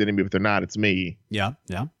your worst enemy, but they're not. It's me. Yeah.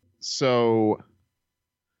 So,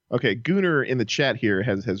 okay, Gunnar in the chat here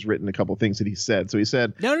has written a couple things that he said. So he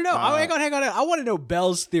said, no. Hang on. I want to know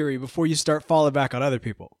Bell's theory before you start falling back on other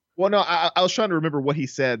people. Well, no, I was trying to remember what he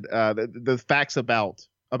said. The facts about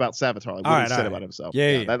Savitar, like what he said about himself.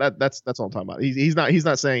 Yeah. That's all I'm talking about. He's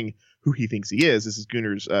not saying who he thinks he is. This is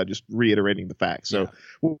Gunnar's just reiterating the facts. So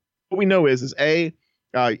what we know is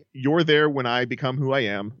you're there when I become who I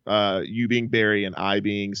am. You being Barry and I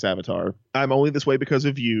being Savitar. I'm only this way because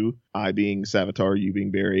of you. I being Savitar, you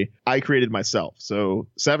being Barry. I created myself. So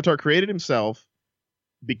Savitar created himself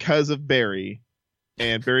because of Barry.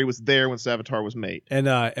 And Barry was there when Savitar was made. And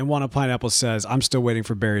Juana Pineapple says, I'm still waiting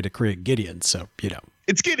for Barry to create Gideon. So,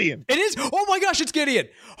 It's Gideon. It is? Oh my gosh, it's Gideon.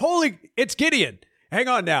 It's Gideon. Hang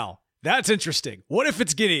on now. That's interesting. What if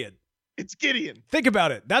it's Gideon? It's Gideon. Think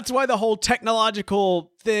about it. That's why the whole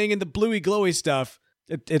technological thing and the bluey glowy stuff,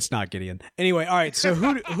 it's not Gideon. Anyway, all right. So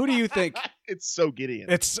who do you think? It's so Gideon.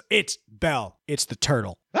 It's Belle. It's the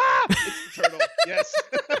turtle. It's the turtle. Yes.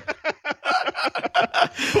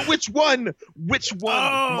 But which one? From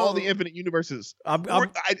all the infinite universes?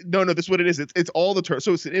 No, this is what it is. It's all the turtles.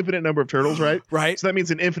 So it's an infinite number of turtles, right? Right. So that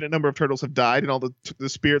means an infinite number of turtles have died, and all the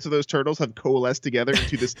spirits of those turtles have coalesced together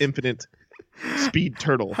into this infinite speed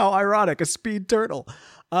turtle. How ironic, a speed turtle.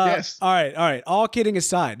 Yes. All right. All kidding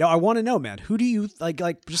aside, no, I want to know, man. Who do you like?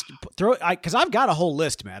 Just throw. Because I've got a whole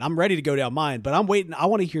list, man. I'm ready to go down mine, but I'm waiting. I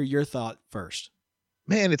want to hear your thought first.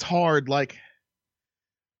 Man, it's hard. Like,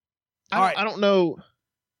 I don't know.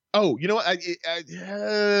 Oh, you know what?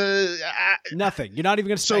 Nothing. You're not even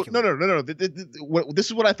going to say. No. This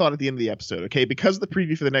is what I thought at the end of the episode. Okay, because of the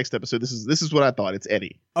preview for the next episode, this is what I thought. It's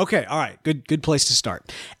Eddie. Okay, all right. Good place to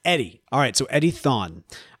start. Eddie. All right, so Eddie Thawne,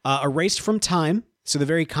 erased from time. So the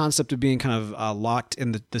very concept of being kind of locked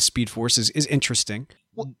in the Speed Force is interesting.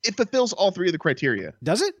 Well, it fulfills all three of the criteria.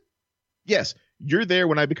 Does it? Yes. You're there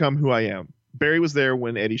when I become who I am. Barry was there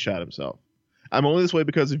when Eddie shot himself. I'm only this way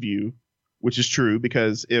because of you, which is true,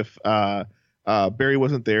 because if Barry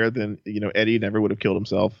wasn't there, then Eddie never would have killed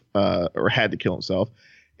himself or had to kill himself.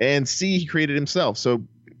 And C, he created himself. So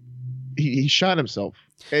he shot himself.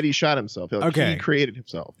 Eddie shot himself. Okay. He created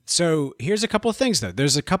himself. So here's a couple of things, though.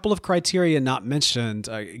 There's a couple of criteria not mentioned.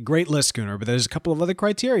 Great list, Gunnar, but there's a couple of other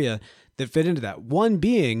criteria that fit into that. One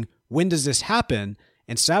being, when does this happen?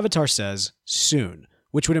 And Savitar says, soon,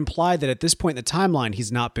 which would imply that at this point in the timeline,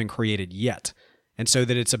 he's not been created yet. And so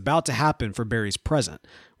that it's about to happen for Barry's present,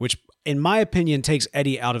 which in my opinion takes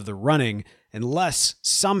Eddie out of the running unless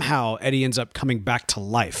somehow Eddie ends up coming back to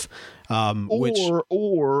life.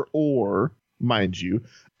 Or mind you,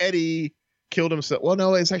 Eddie killed himself. Well,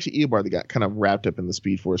 no, it's actually Eobard that got kind of wrapped up in the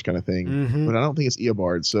Speed Force kind of thing. Mm-hmm. But I don't think it's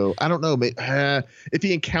Eobard. So I don't know. If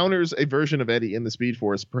he encounters a version of Eddie in the Speed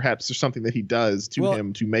Force, perhaps there's something that he does to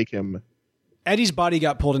him to make him. Eddie's body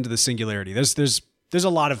got pulled into the singularity. There's a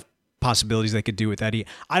lot of possibilities they could do with Eddie.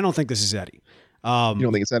 I don't think this is Eddie. You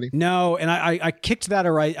don't think it's Eddie? No, and I kicked that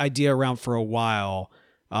idea around for a while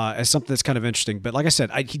as something that's kind of interesting. But like I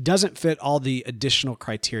said, he doesn't fit all the additional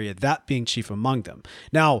criteria, that being chief among them.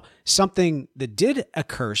 Now, something that did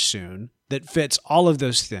occur soon that fits all of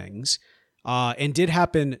those things and did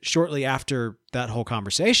happen shortly after that whole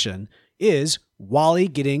conversation is Wally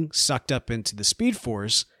getting sucked up into the Speed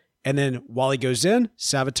Force And then Wally goes in,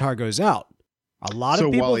 Savitar goes out. A lot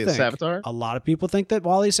of people Wally think is Savitar? A lot of people think that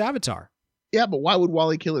Wally is Savitar. Yeah, but why would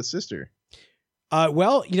Wally kill his sister?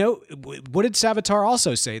 Well, what did Savitar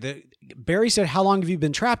also say? That Barry said, "How long have you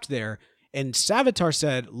been trapped there?" And Savitar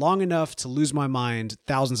said, "Long enough to lose my mind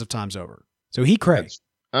thousands of times over." So he cray.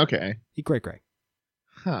 Okay. He cray.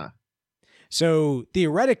 Huh. So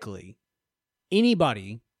theoretically,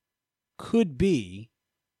 anybody could be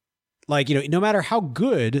like, no matter how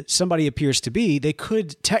good somebody appears to be, they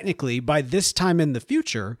could technically, by this time in the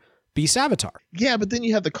future, be Savitar. Yeah, but then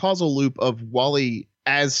you have the causal loop of Wally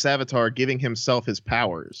as Savitar giving himself his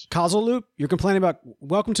powers. Causal loop? You're complaining about,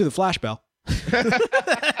 welcome to the Flash Bell.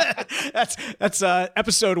 That's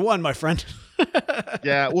episode 1, my friend.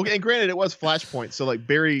 Yeah, well, and granted, it was Flashpoint, so like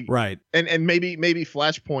Barry, right? And maybe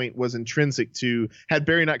Flashpoint was intrinsic to. Had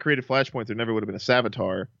Barry not created Flashpoint, there never would have been a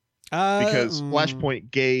Savitar, because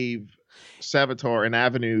Flashpoint gave Savitar an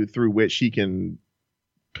avenue through which he can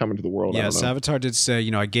come into the world. Yeah, Savitar did say,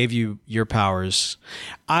 I gave you your powers.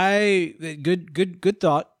 Good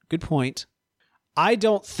thought, good point. I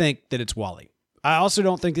don't think that it's Wally. I also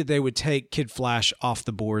don't think that they would take Kid Flash off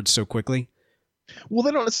the board so quickly. Well,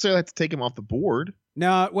 they don't necessarily have to take him off the board.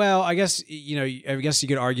 No, well, I guess you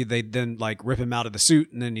could argue they'd then like rip him out of the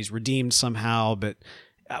suit and then he's redeemed somehow. But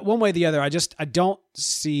one way or the other, I don't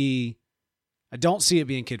see it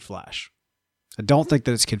being Kid Flash. I don't think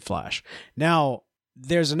that it's Kid Flash. Now,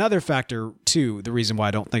 there's another factor too. The reason why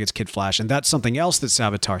I don't think it's Kid Flash, and that's something else that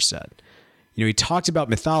Savitar said. He talked about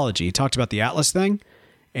mythology. He talked about the Atlas thing,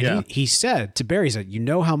 and he said to Barry, he said, "You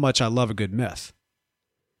know how much I love a good myth."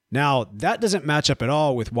 Now, that doesn't match up at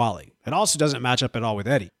all with Wally. It also doesn't match up at all with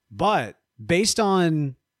Eddie. But based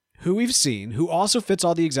on who we've seen, who also fits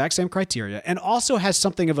all the exact same criteria, and also has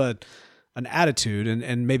something of an attitude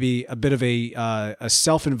and maybe a bit of a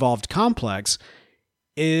self-involved complex,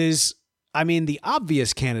 is, the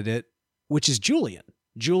obvious candidate, which is Julian.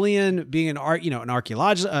 Julian being an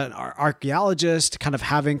archaeologist, kind of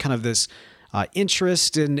having kind of this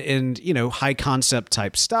interest in high concept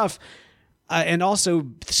type stuff. And also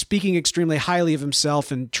speaking extremely highly of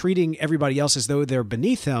himself and treating everybody else as though they're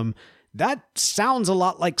beneath him. That sounds a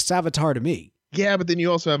lot like Savitar to me. Yeah, but then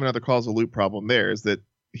you also have another causal loop problem there, is that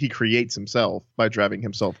he creates himself by driving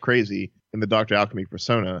himself crazy in the Dr. Alchemy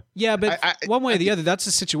persona. Yeah, but one way or the other, that's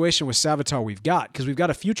the situation with Savitar we've got, because we've got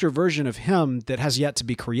a future version of him that has yet to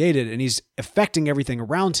be created, and he's affecting everything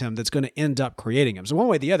around him that's going to end up creating him. So one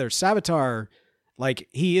way or the other, Savitar,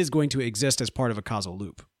 he is going to exist as part of a causal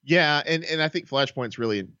loop. Yeah, and I think Flashpoint's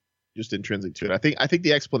really just intrinsic to it. I think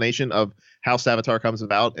the explanation of how Savitar comes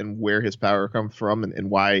about and where his power comes from and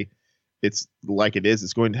why it's like it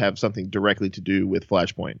is going to have something directly to do with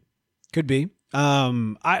Flashpoint. Could be.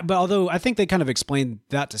 But although I think they kind of explained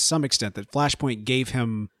that to some extent, that Flashpoint gave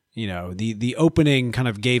him, the opening kind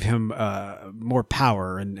of gave him more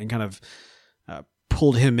power and kind of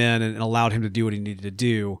pulled him in and allowed him to do what he needed to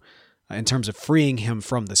do in terms of freeing him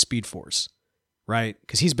from the Speed Force. Right?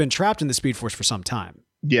 Because he's been trapped in the Speed Force for some time.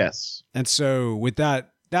 Yes. And so with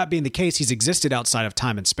that being the case, he's existed outside of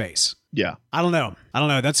time and space. Yeah. I don't know.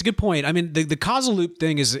 That's a good point. The causal loop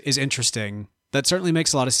thing is interesting. That certainly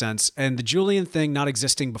makes a lot of sense. And the Julian thing not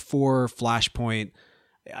existing before Flashpoint,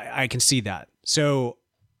 I can see that. So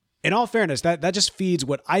in all fairness, that just feeds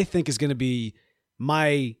what I think is going to be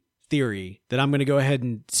my theory that I'm going to go ahead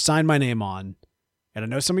and sign my name on. And I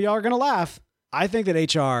know some of y'all are going to laugh. I think that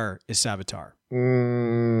HR is Savitar.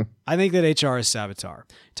 I think that HR is Savitar.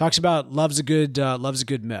 Talks about loves a good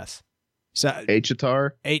myth.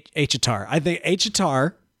 H-atar? H-atar. I think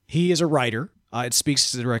H-atar, he is a writer. It speaks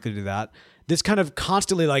directly to that. This kind of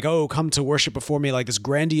constantly come to worship before me, like this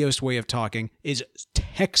grandiose way of talking is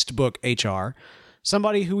textbook HR.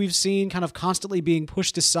 Somebody who we've seen kind of constantly being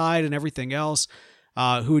pushed aside and everything else,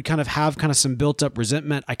 who would kind of have some built up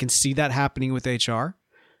resentment. I can see that happening with HR.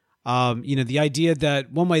 The idea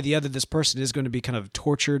that one way or the other, this person is going to be kind of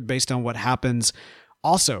tortured based on what happens.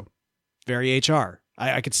 Also, very HR.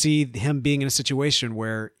 I could see him being in a situation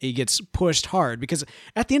where he gets pushed hard, because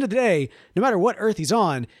at the end of the day, no matter what Earth he's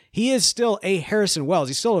on, he is still a Harrison Wells.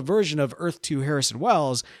 He's still a version of Earth 2 Harrison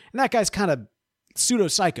Wells. And that guy's kind of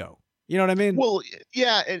pseudo-psycho. You know what I mean? Well,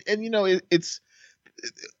 yeah. And it's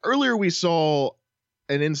earlier we saw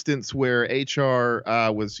an instance where HR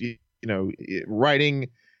was, writing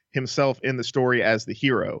himself in the story as the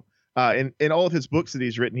hero. In all of his books that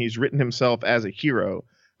he's written himself as a hero.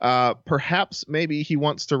 Perhaps maybe he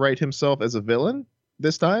wants to write himself as a villain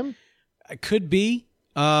this time. It could be.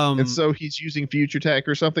 And so he's using future tech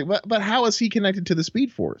or something. But how is he connected to the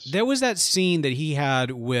Speed Force? There was that scene that he had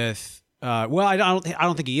with Well, I don't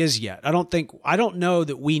think he is yet. I don't know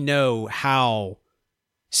that we know how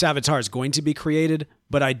Savitar is going to be created,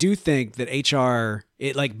 but I do think that HR,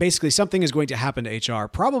 basically something is going to happen to HR.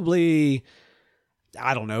 Probably,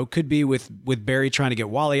 I don't know, could be with Barry trying to get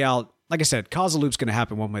Wally out. Like I said, causal loop's going to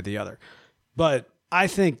happen one way or the other. But I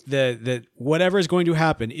think that whatever is going to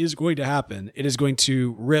happen is going to happen. It is going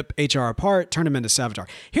to rip HR apart, turn him into Savitar.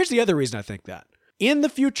 Here's the other reason I think that. In the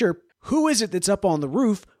future, who is it that's up on the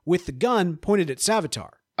roof with the gun pointed at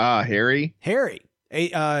Savitar? Harry.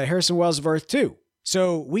 Harrison Wells of Earth 2.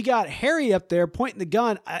 So we got Harry up there pointing the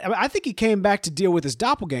gun. I think he came back to deal with his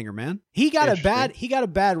doppelganger, man. He got a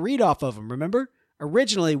bad read off of him, remember?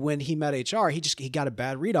 Originally, when he met HR, he got a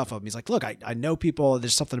bad read off of him. He's like, look, I know people,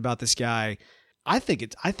 there's something about this guy. I think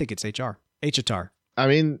it's HR. H-A-T-A-R. I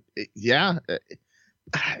mean, yeah.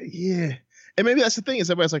 Yeah. And maybe that's the thing,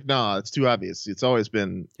 is everybody's like, nah, it's too obvious. It's always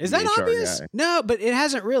been Is that HR obvious? Guy. No, but it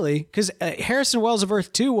hasn't really, because Harrison Wells of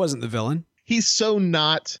Earth 2 wasn't the villain. He's so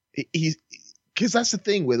not, because that's the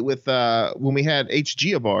thing with when we had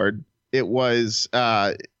H.G. Avard, it was,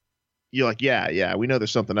 you're like, yeah, we know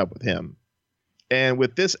there's something up with him. And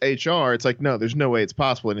with this HR, it's like, no, there's no way it's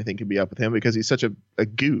possible anything could be up with him because he's such a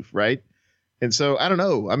goof, right? And so I don't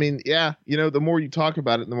know. I mean, yeah, the more you talk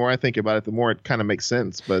about it, the more I think about it, the more it kind of makes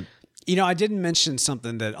sense. But I didn't mention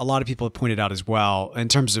something that a lot of people have pointed out as well in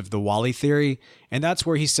terms of the Wally theory, and that's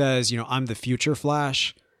where he says, I'm the future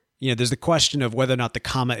Flash. There's the question of whether or not the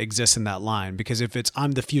comma exists in that line, because if it's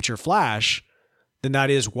I'm the future Flash, then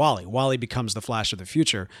that is Wally. Wally becomes the Flash of the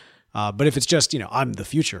future. But if it's just, I'm the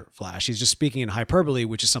future Flash, he's just speaking in hyperbole,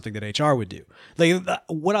 which is something that HR would do. Like,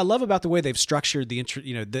 what I love about the way they've structured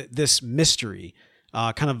this mystery,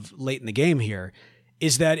 kind of late in the game here,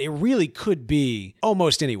 is that it really could be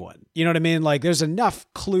almost anyone. You know what I mean? Like, there's enough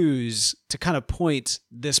clues to kind of point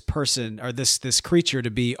this person or this creature to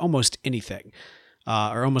be almost anything,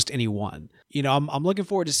 or almost anyone. I'm looking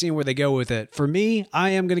forward to seeing where they go with it. For me,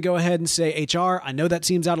 I am going to go ahead and say HR. I know that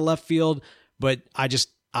seems out of left field, but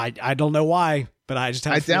I don't know why, but I just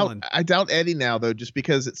have a feeling. I doubt Eddie now, though, just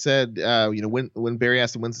because it said, when Barry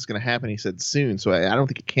asked him when's this going to happen, he said soon. So I don't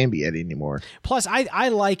think it can be Eddie anymore. Plus, I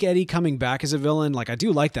like Eddie coming back as a villain. Like, I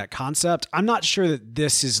do like that concept. I'm not sure that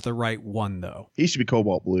this is the right one, though. He should be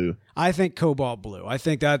Cobalt Blue. I think Cobalt Blue. I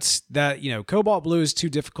think Cobalt Blue is too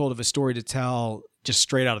difficult of a story to tell just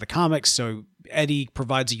straight out of the comics. So Eddie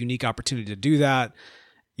provides a unique opportunity to do that.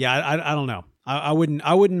 Yeah, I don't know. I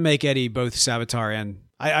wouldn't make Eddie both Savitar and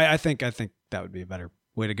I think that would be a better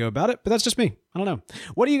way to go about it, but that's just me. I don't know.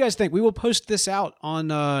 What do you guys think? We will post this out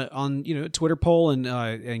on Twitter poll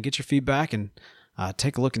and get your feedback and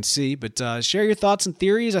take a look and see. But share your thoughts and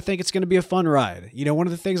theories. I think it's going to be a fun ride. One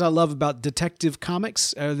of the things I love about detective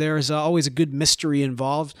comics, there is always a good mystery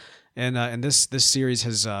involved, and this series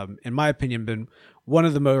has, in my opinion, been one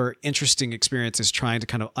of the more interesting experiences trying to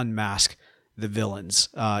kind of unmask the villains,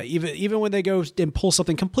 even when they go and pull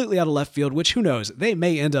something completely out of left field, which who knows, they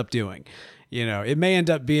may end up doing. It may end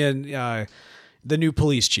up being the new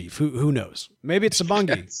police chief. Who knows? Maybe it's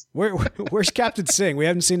Sabangi. Yes. Where's Captain Singh? We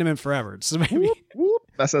haven't seen him in forever. So maybe whoop, whoop.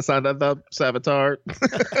 That's the sound of the Savitar.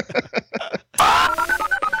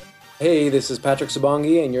 Hey, this is Patrick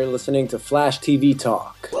Sabangi, and you're listening to Flash TV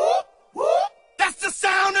Talk. Whoop, whoop. That's the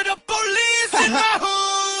sound of the police in my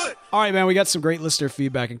hood. All right, man, we got some great listener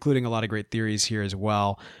feedback, including a lot of great theories here as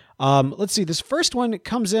well. Let's see. This first one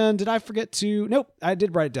comes in. Did I forget to? Nope, I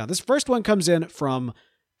did write it down. This first one comes in from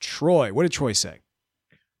Troy. What did Troy say?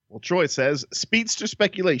 Well, Troy says, speedster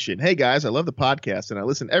speculation. Hey, guys, I love the podcast, and I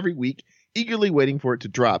listen every week, eagerly waiting for it to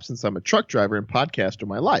drop since I'm a truck driver and podcaster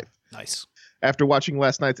my life. Nice. After watching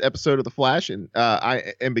last night's episode of The Flash, After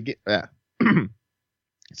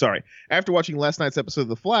watching last night's episode of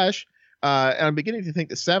The Flash, and I'm beginning to think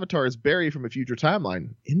that Savitar is Barry from a future timeline.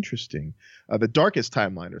 Interesting. The darkest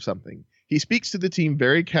timeline or something. He speaks to the team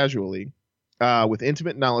very casually, with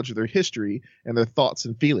intimate knowledge of their history and their thoughts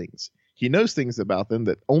and feelings. He knows things about them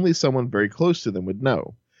that only someone very close to them would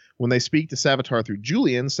know. When they speak to Savitar through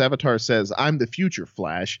Julian, Savitar says, I'm the future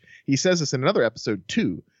Flash. He says this in another episode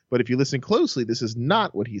too, but if you listen closely, this is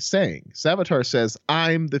not what he's saying. Savitar says,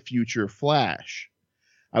 I'm the future Flash.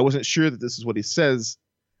 I wasn't sure that this is what he says.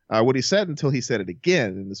 What he said until he said it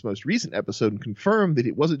again in this most recent episode and confirmed that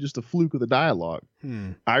it wasn't just a fluke of the dialogue.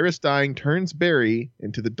 Iris dying turns Barry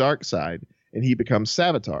into the dark side, and he becomes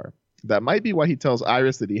Savitar. That might be why he tells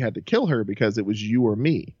Iris that he had to kill her because it was you or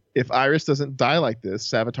me. If Iris doesn't die like this,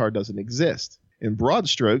 Savitar doesn't exist. In broad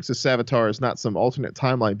strokes, the Savitar is not some alternate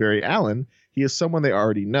timeline Barry Allen. He is someone they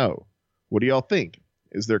already know. What do y'all think?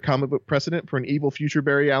 Is there comic book precedent for an evil future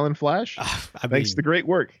Barry Allen Flash? Thanks for the great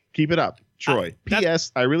work. Keep it up, Troy.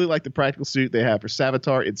 P.S. I really like the practical suit they have for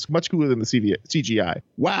Savitar. It's much cooler than the CGI.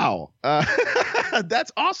 Wow.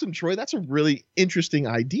 That's awesome, Troy. That's a really interesting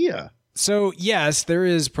idea. So, yes, there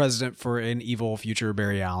is precedent for an evil future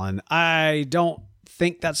Barry Allen. I don't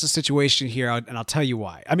think that's the situation here, and I'll tell you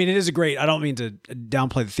why. I mean, it is a great, I don't mean to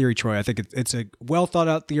downplay the theory, Troy. I think it's a well thought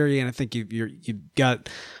out theory, and I think you've got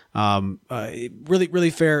really, really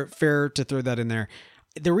fair to throw that in there.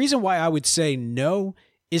 The reason why I would say no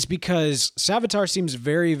is because Savitar seems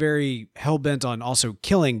very, very hell-bent on also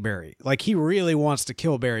killing Barry. Like, he really wants to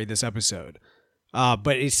kill Barry this episode.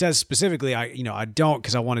 But he says specifically, I don't,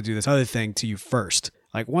 because I want to do this other thing to you first.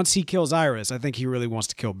 Like, once he kills Iris, I think he really wants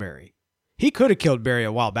to kill Barry. He could have killed Barry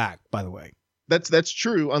a while back, by the way. That's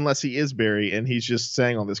true, unless he is Barry and he's just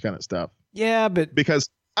saying all this kind of stuff. Yeah, but because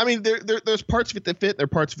I mean, there's parts of it that fit, there are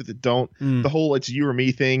parts of it that don't. The whole it's you or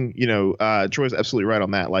me thing, Troy's absolutely right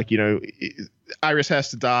on that. Like, Iris has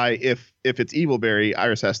to die if it's evil Barry.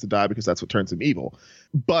 Iris has to die because that's what turns him evil.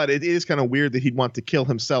 But it is kind of weird that he'd want to kill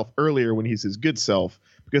himself earlier when he's his good self,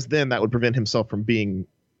 because then that would prevent himself from being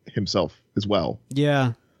himself as well.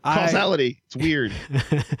 Yeah. Causality. It's weird.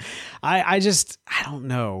 I don't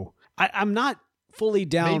know. I'm not fully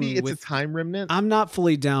down. Maybe it's a time remnant. I'm not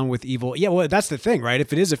fully down with evil. Yeah, well, that's the thing, right?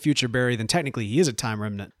 If it is a future Barry, then technically he is a time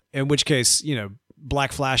remnant. In which case,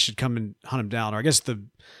 Black Flash should come and hunt him down. Or I guess the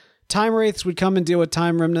Time Wraiths would come and deal with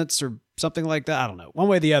time remnants or something like that. I don't know. One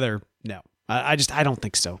way or the other, no. I don't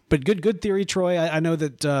think so. But good theory, Troy. I know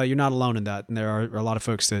that you're not alone in that, and there are a lot of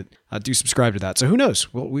folks that do subscribe to that. So who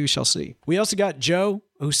knows? Well, we shall see. We also got Joe,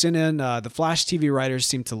 who sent in the Flash TV writers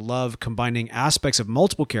seem to love combining aspects of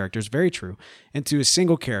multiple characters, very true, into a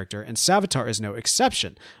single character, and Savitar is no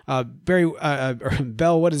exception. Barry,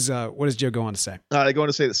 Bell, what does Joe go on to say? They go on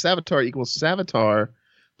to say that Savitar equals Savitar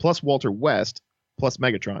plus Walter West plus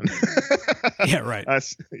Megatron. Yeah, right.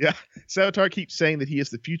 Savitar keeps saying that he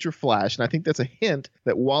is the future Flash, and I think that's a hint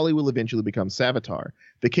that Wally will eventually become Savitar.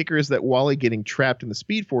 The kicker is that Wally getting trapped in the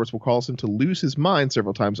Speed Force will cause him to lose his mind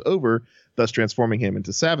several times over, thus transforming him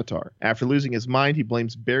into Savitar. After losing his mind, he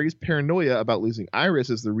blames Barry's paranoia about losing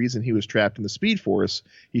Iris as the reason he was trapped in the Speed Force.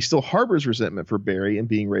 He still harbors resentment for Barry and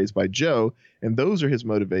being raised by Joe, and those are his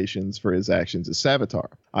motivations for his actions as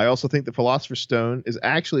Savitar. I also think the Philosopher's Stone is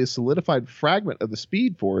actually a solidified fragment of the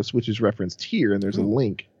Speed Force, which is referenced here, and there's a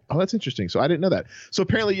link. Oh, that's interesting. So I didn't know that. So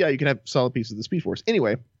apparently, yeah, you can have solid pieces of the Speed Force.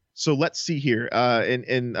 Anyway, so let's see here.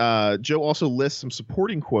 Joe also lists some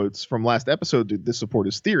supporting quotes from last episode to support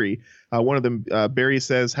his theory. One of them, Barry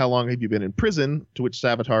says, "How long have you been in prison?" To which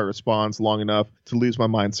Savitar responds, "Long enough to lose my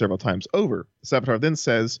mind several times over." Savitar then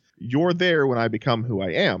says, "You're there when I become who I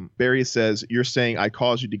am." Barry says, "You're saying I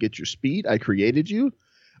caused you to get your speed? I created you?"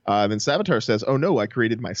 Then Savitar says, "Oh no, I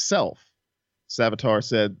created myself." Savitar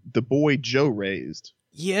said, "The boy Joe raised."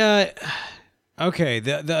 Yeah. Okay,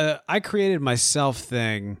 the I created myself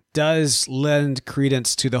thing does lend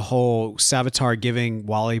credence to the whole Savitar giving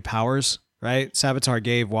Wally powers, right? Savitar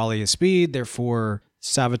gave Wally his speed, therefore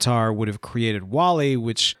Savitar would have created Wally,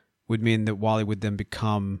 which would mean that Wally would then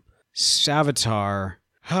become Savitar.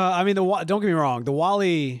 I mean, don't get me wrong, the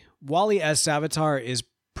Wally as Savitar is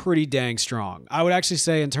pretty dang strong. I would actually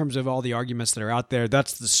say, in terms of all the arguments that are out there,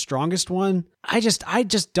 that's the strongest one. I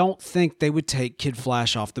just don't think they would take Kid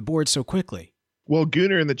Flash off the board so quickly. Well,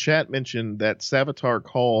 Gooner in the chat mentioned that Savitar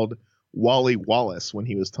called Wally Wallace when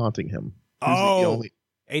he was taunting him.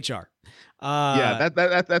 HR. Yeah,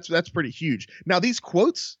 that's pretty huge. Now these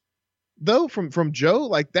quotes, though, from Joe,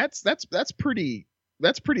 like that's pretty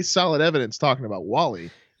solid evidence talking about Wally.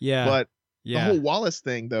 Yeah, but the whole Wallace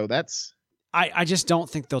thing, though, that's. I just don't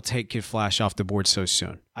think they'll take Kid Flash off the board so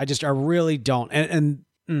soon. I really don't, and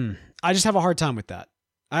I just have a hard time with that.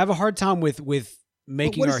 I have a hard time with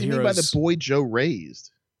making our heroes. What does he mean by the boy Joe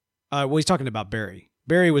raised? Well, he's talking about Barry.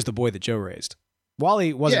 Barry was the boy that Joe raised.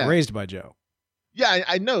 Wally wasn't raised by Joe. Yeah,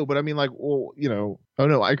 I know, but I mean, like, well, oh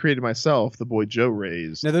no, I created myself, the boy Joe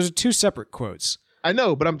raised. Now, those are two separate quotes. I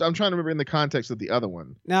know, but I'm trying to remember in the context of the other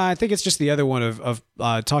one. No, I think it's just the other one of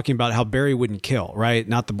talking about how Barry wouldn't kill, right?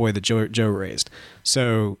 Not the boy that Joe raised.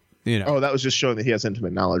 So, Oh, that was just showing that he has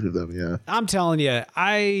intimate knowledge of them, yeah. I'm telling you,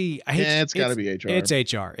 it's got to be HR. It's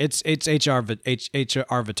HR. It's HR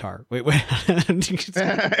Avatar. Wait.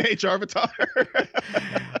 HR Avatar.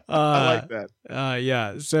 I like that.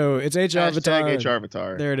 Yeah. So it's HR Avatar. HR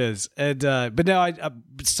Avatar. There it is. And but no,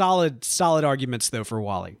 solid arguments though for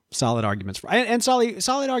Wally. Solid arguments for and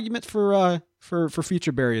solid argument for for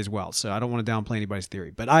future Barry as well. So I don't want to downplay anybody's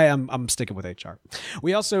theory, but I'm sticking with HR.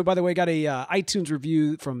 We also, by the way, got a iTunes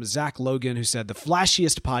review from Zach Logan, who said, the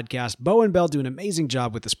flashiest podcast. Bo and Bell do an amazing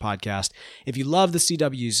job with this podcast. If you love the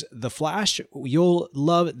CW's The Flash, you'll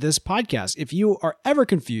love this podcast. If you are ever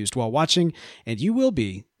confused while watching, and you will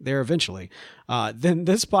be there eventually, then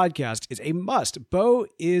this podcast is a must. Bo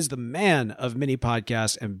is the man of mini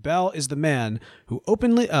podcasts, and Bell is the man who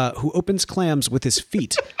opens clams with his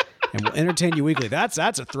feet and will entertain you weekly. That's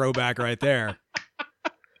a throwback right there.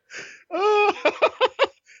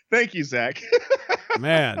 Thank you, Zach.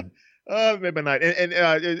 Man. Made my night.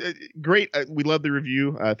 And great. We love the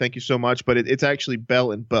review. Thank you so much. But it's actually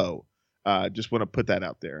Bell and Bo. Just want to put that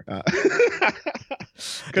out there.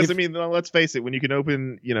 Because I mean, let's face it, when you can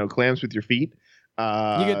open, clams with your feet,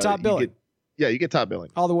 you get top billing. You get top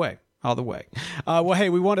billing all the way. Well, hey,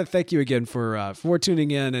 we want to thank you again for tuning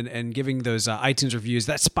in and giving those iTunes reviews.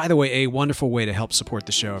 That's, by the way, a wonderful way to help support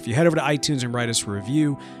the show. If you head over to iTunes and write us a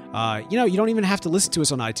review, you don't even have to listen to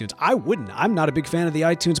us on iTunes. I wouldn't. I'm not a big fan of the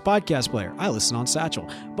iTunes podcast player. I listen on Satchel.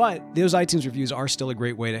 But those iTunes reviews are still a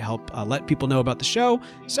great way to help let people know about the show.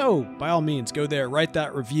 So, by all means, go there, write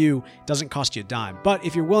that review. It doesn't cost you a dime. But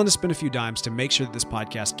if you're willing to spend a few dimes to make sure that this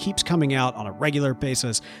podcast keeps coming out on a regular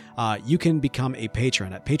basis, you can become a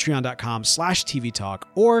patron at patreon.com/TV Talk,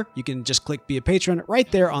 or you can just click Be a Patron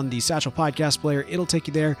right there on the Satchel Podcast Player. It'll take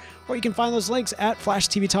you there, or you can find those links at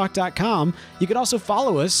flashtvtalk.com. You can also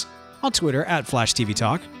follow us on Twitter at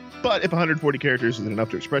FlashTVTalk. But if 140 characters isn't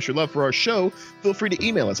enough to express your love for our show, feel free to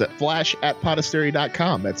email us at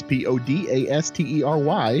flash@podastery.com. That's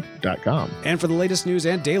PODASTERY.com. And for the latest news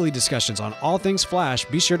and daily discussions on all things Flash,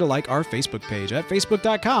 be sure to like our Facebook page at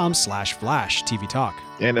facebook.com/FlashTVTalk.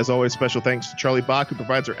 And as always, special thanks to Charlie Bach, who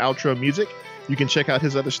provides our outro music. You can check out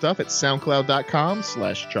his other stuff at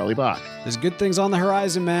soundcloud.com/Charlie Bach. There's good things on the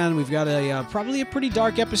horizon, man. We've got probably a pretty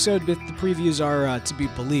dark episode, but the previews are to be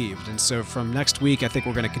believed. And so from next week, I think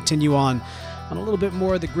we're going to continue on a little bit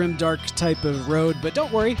more of the grim, dark type of road. But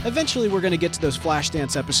don't worry, eventually we're going to get to those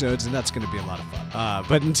Flashdance episodes, and that's going to be a lot of fun.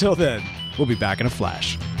 But until then, we'll be back in a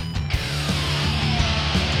flash.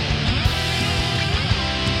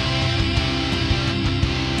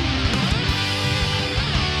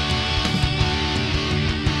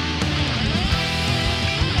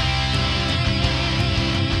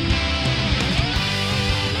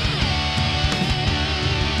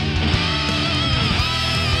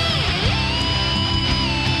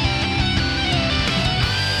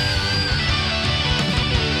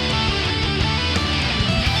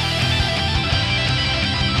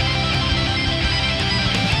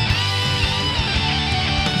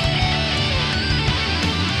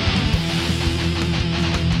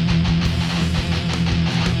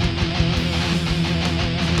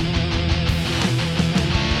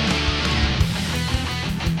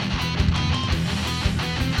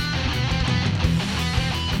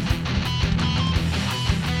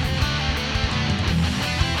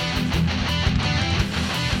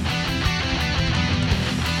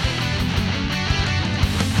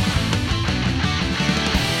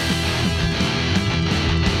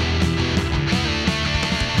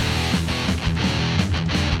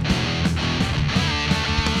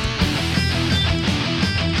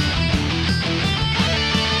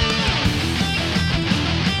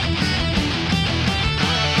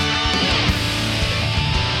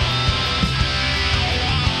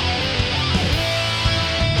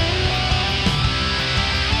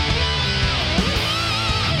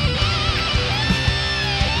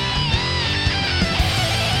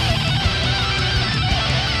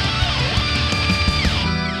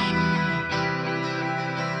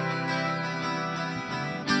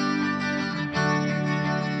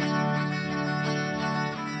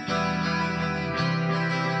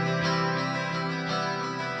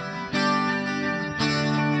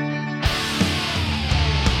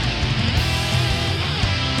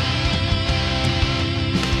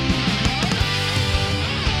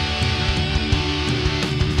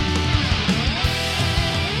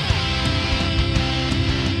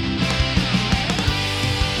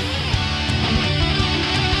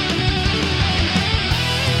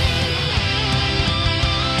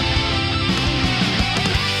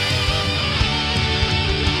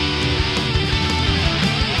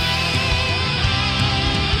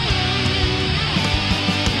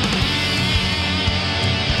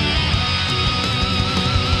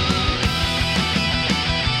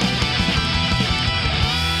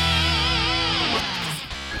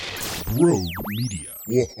 Rogue Media.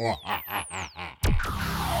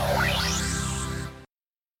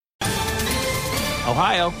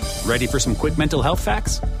 Ohio, ready for some quick mental health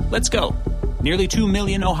facts? Let's go. Nearly 2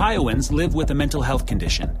 million Ohioans live with a mental health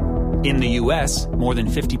condition. In the U.S., more than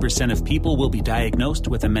 50% of people will be diagnosed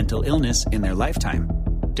with a mental illness in their lifetime.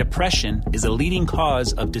 Depression is a leading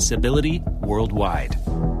cause of disability worldwide.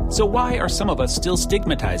 So why are some of us still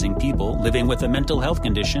stigmatizing people living with a mental health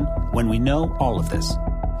condition when we know all of this?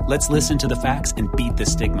 Let's listen to the facts and beat the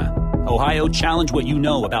stigma. Ohio, challenge what you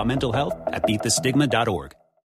know about mental health at beatthestigma.org.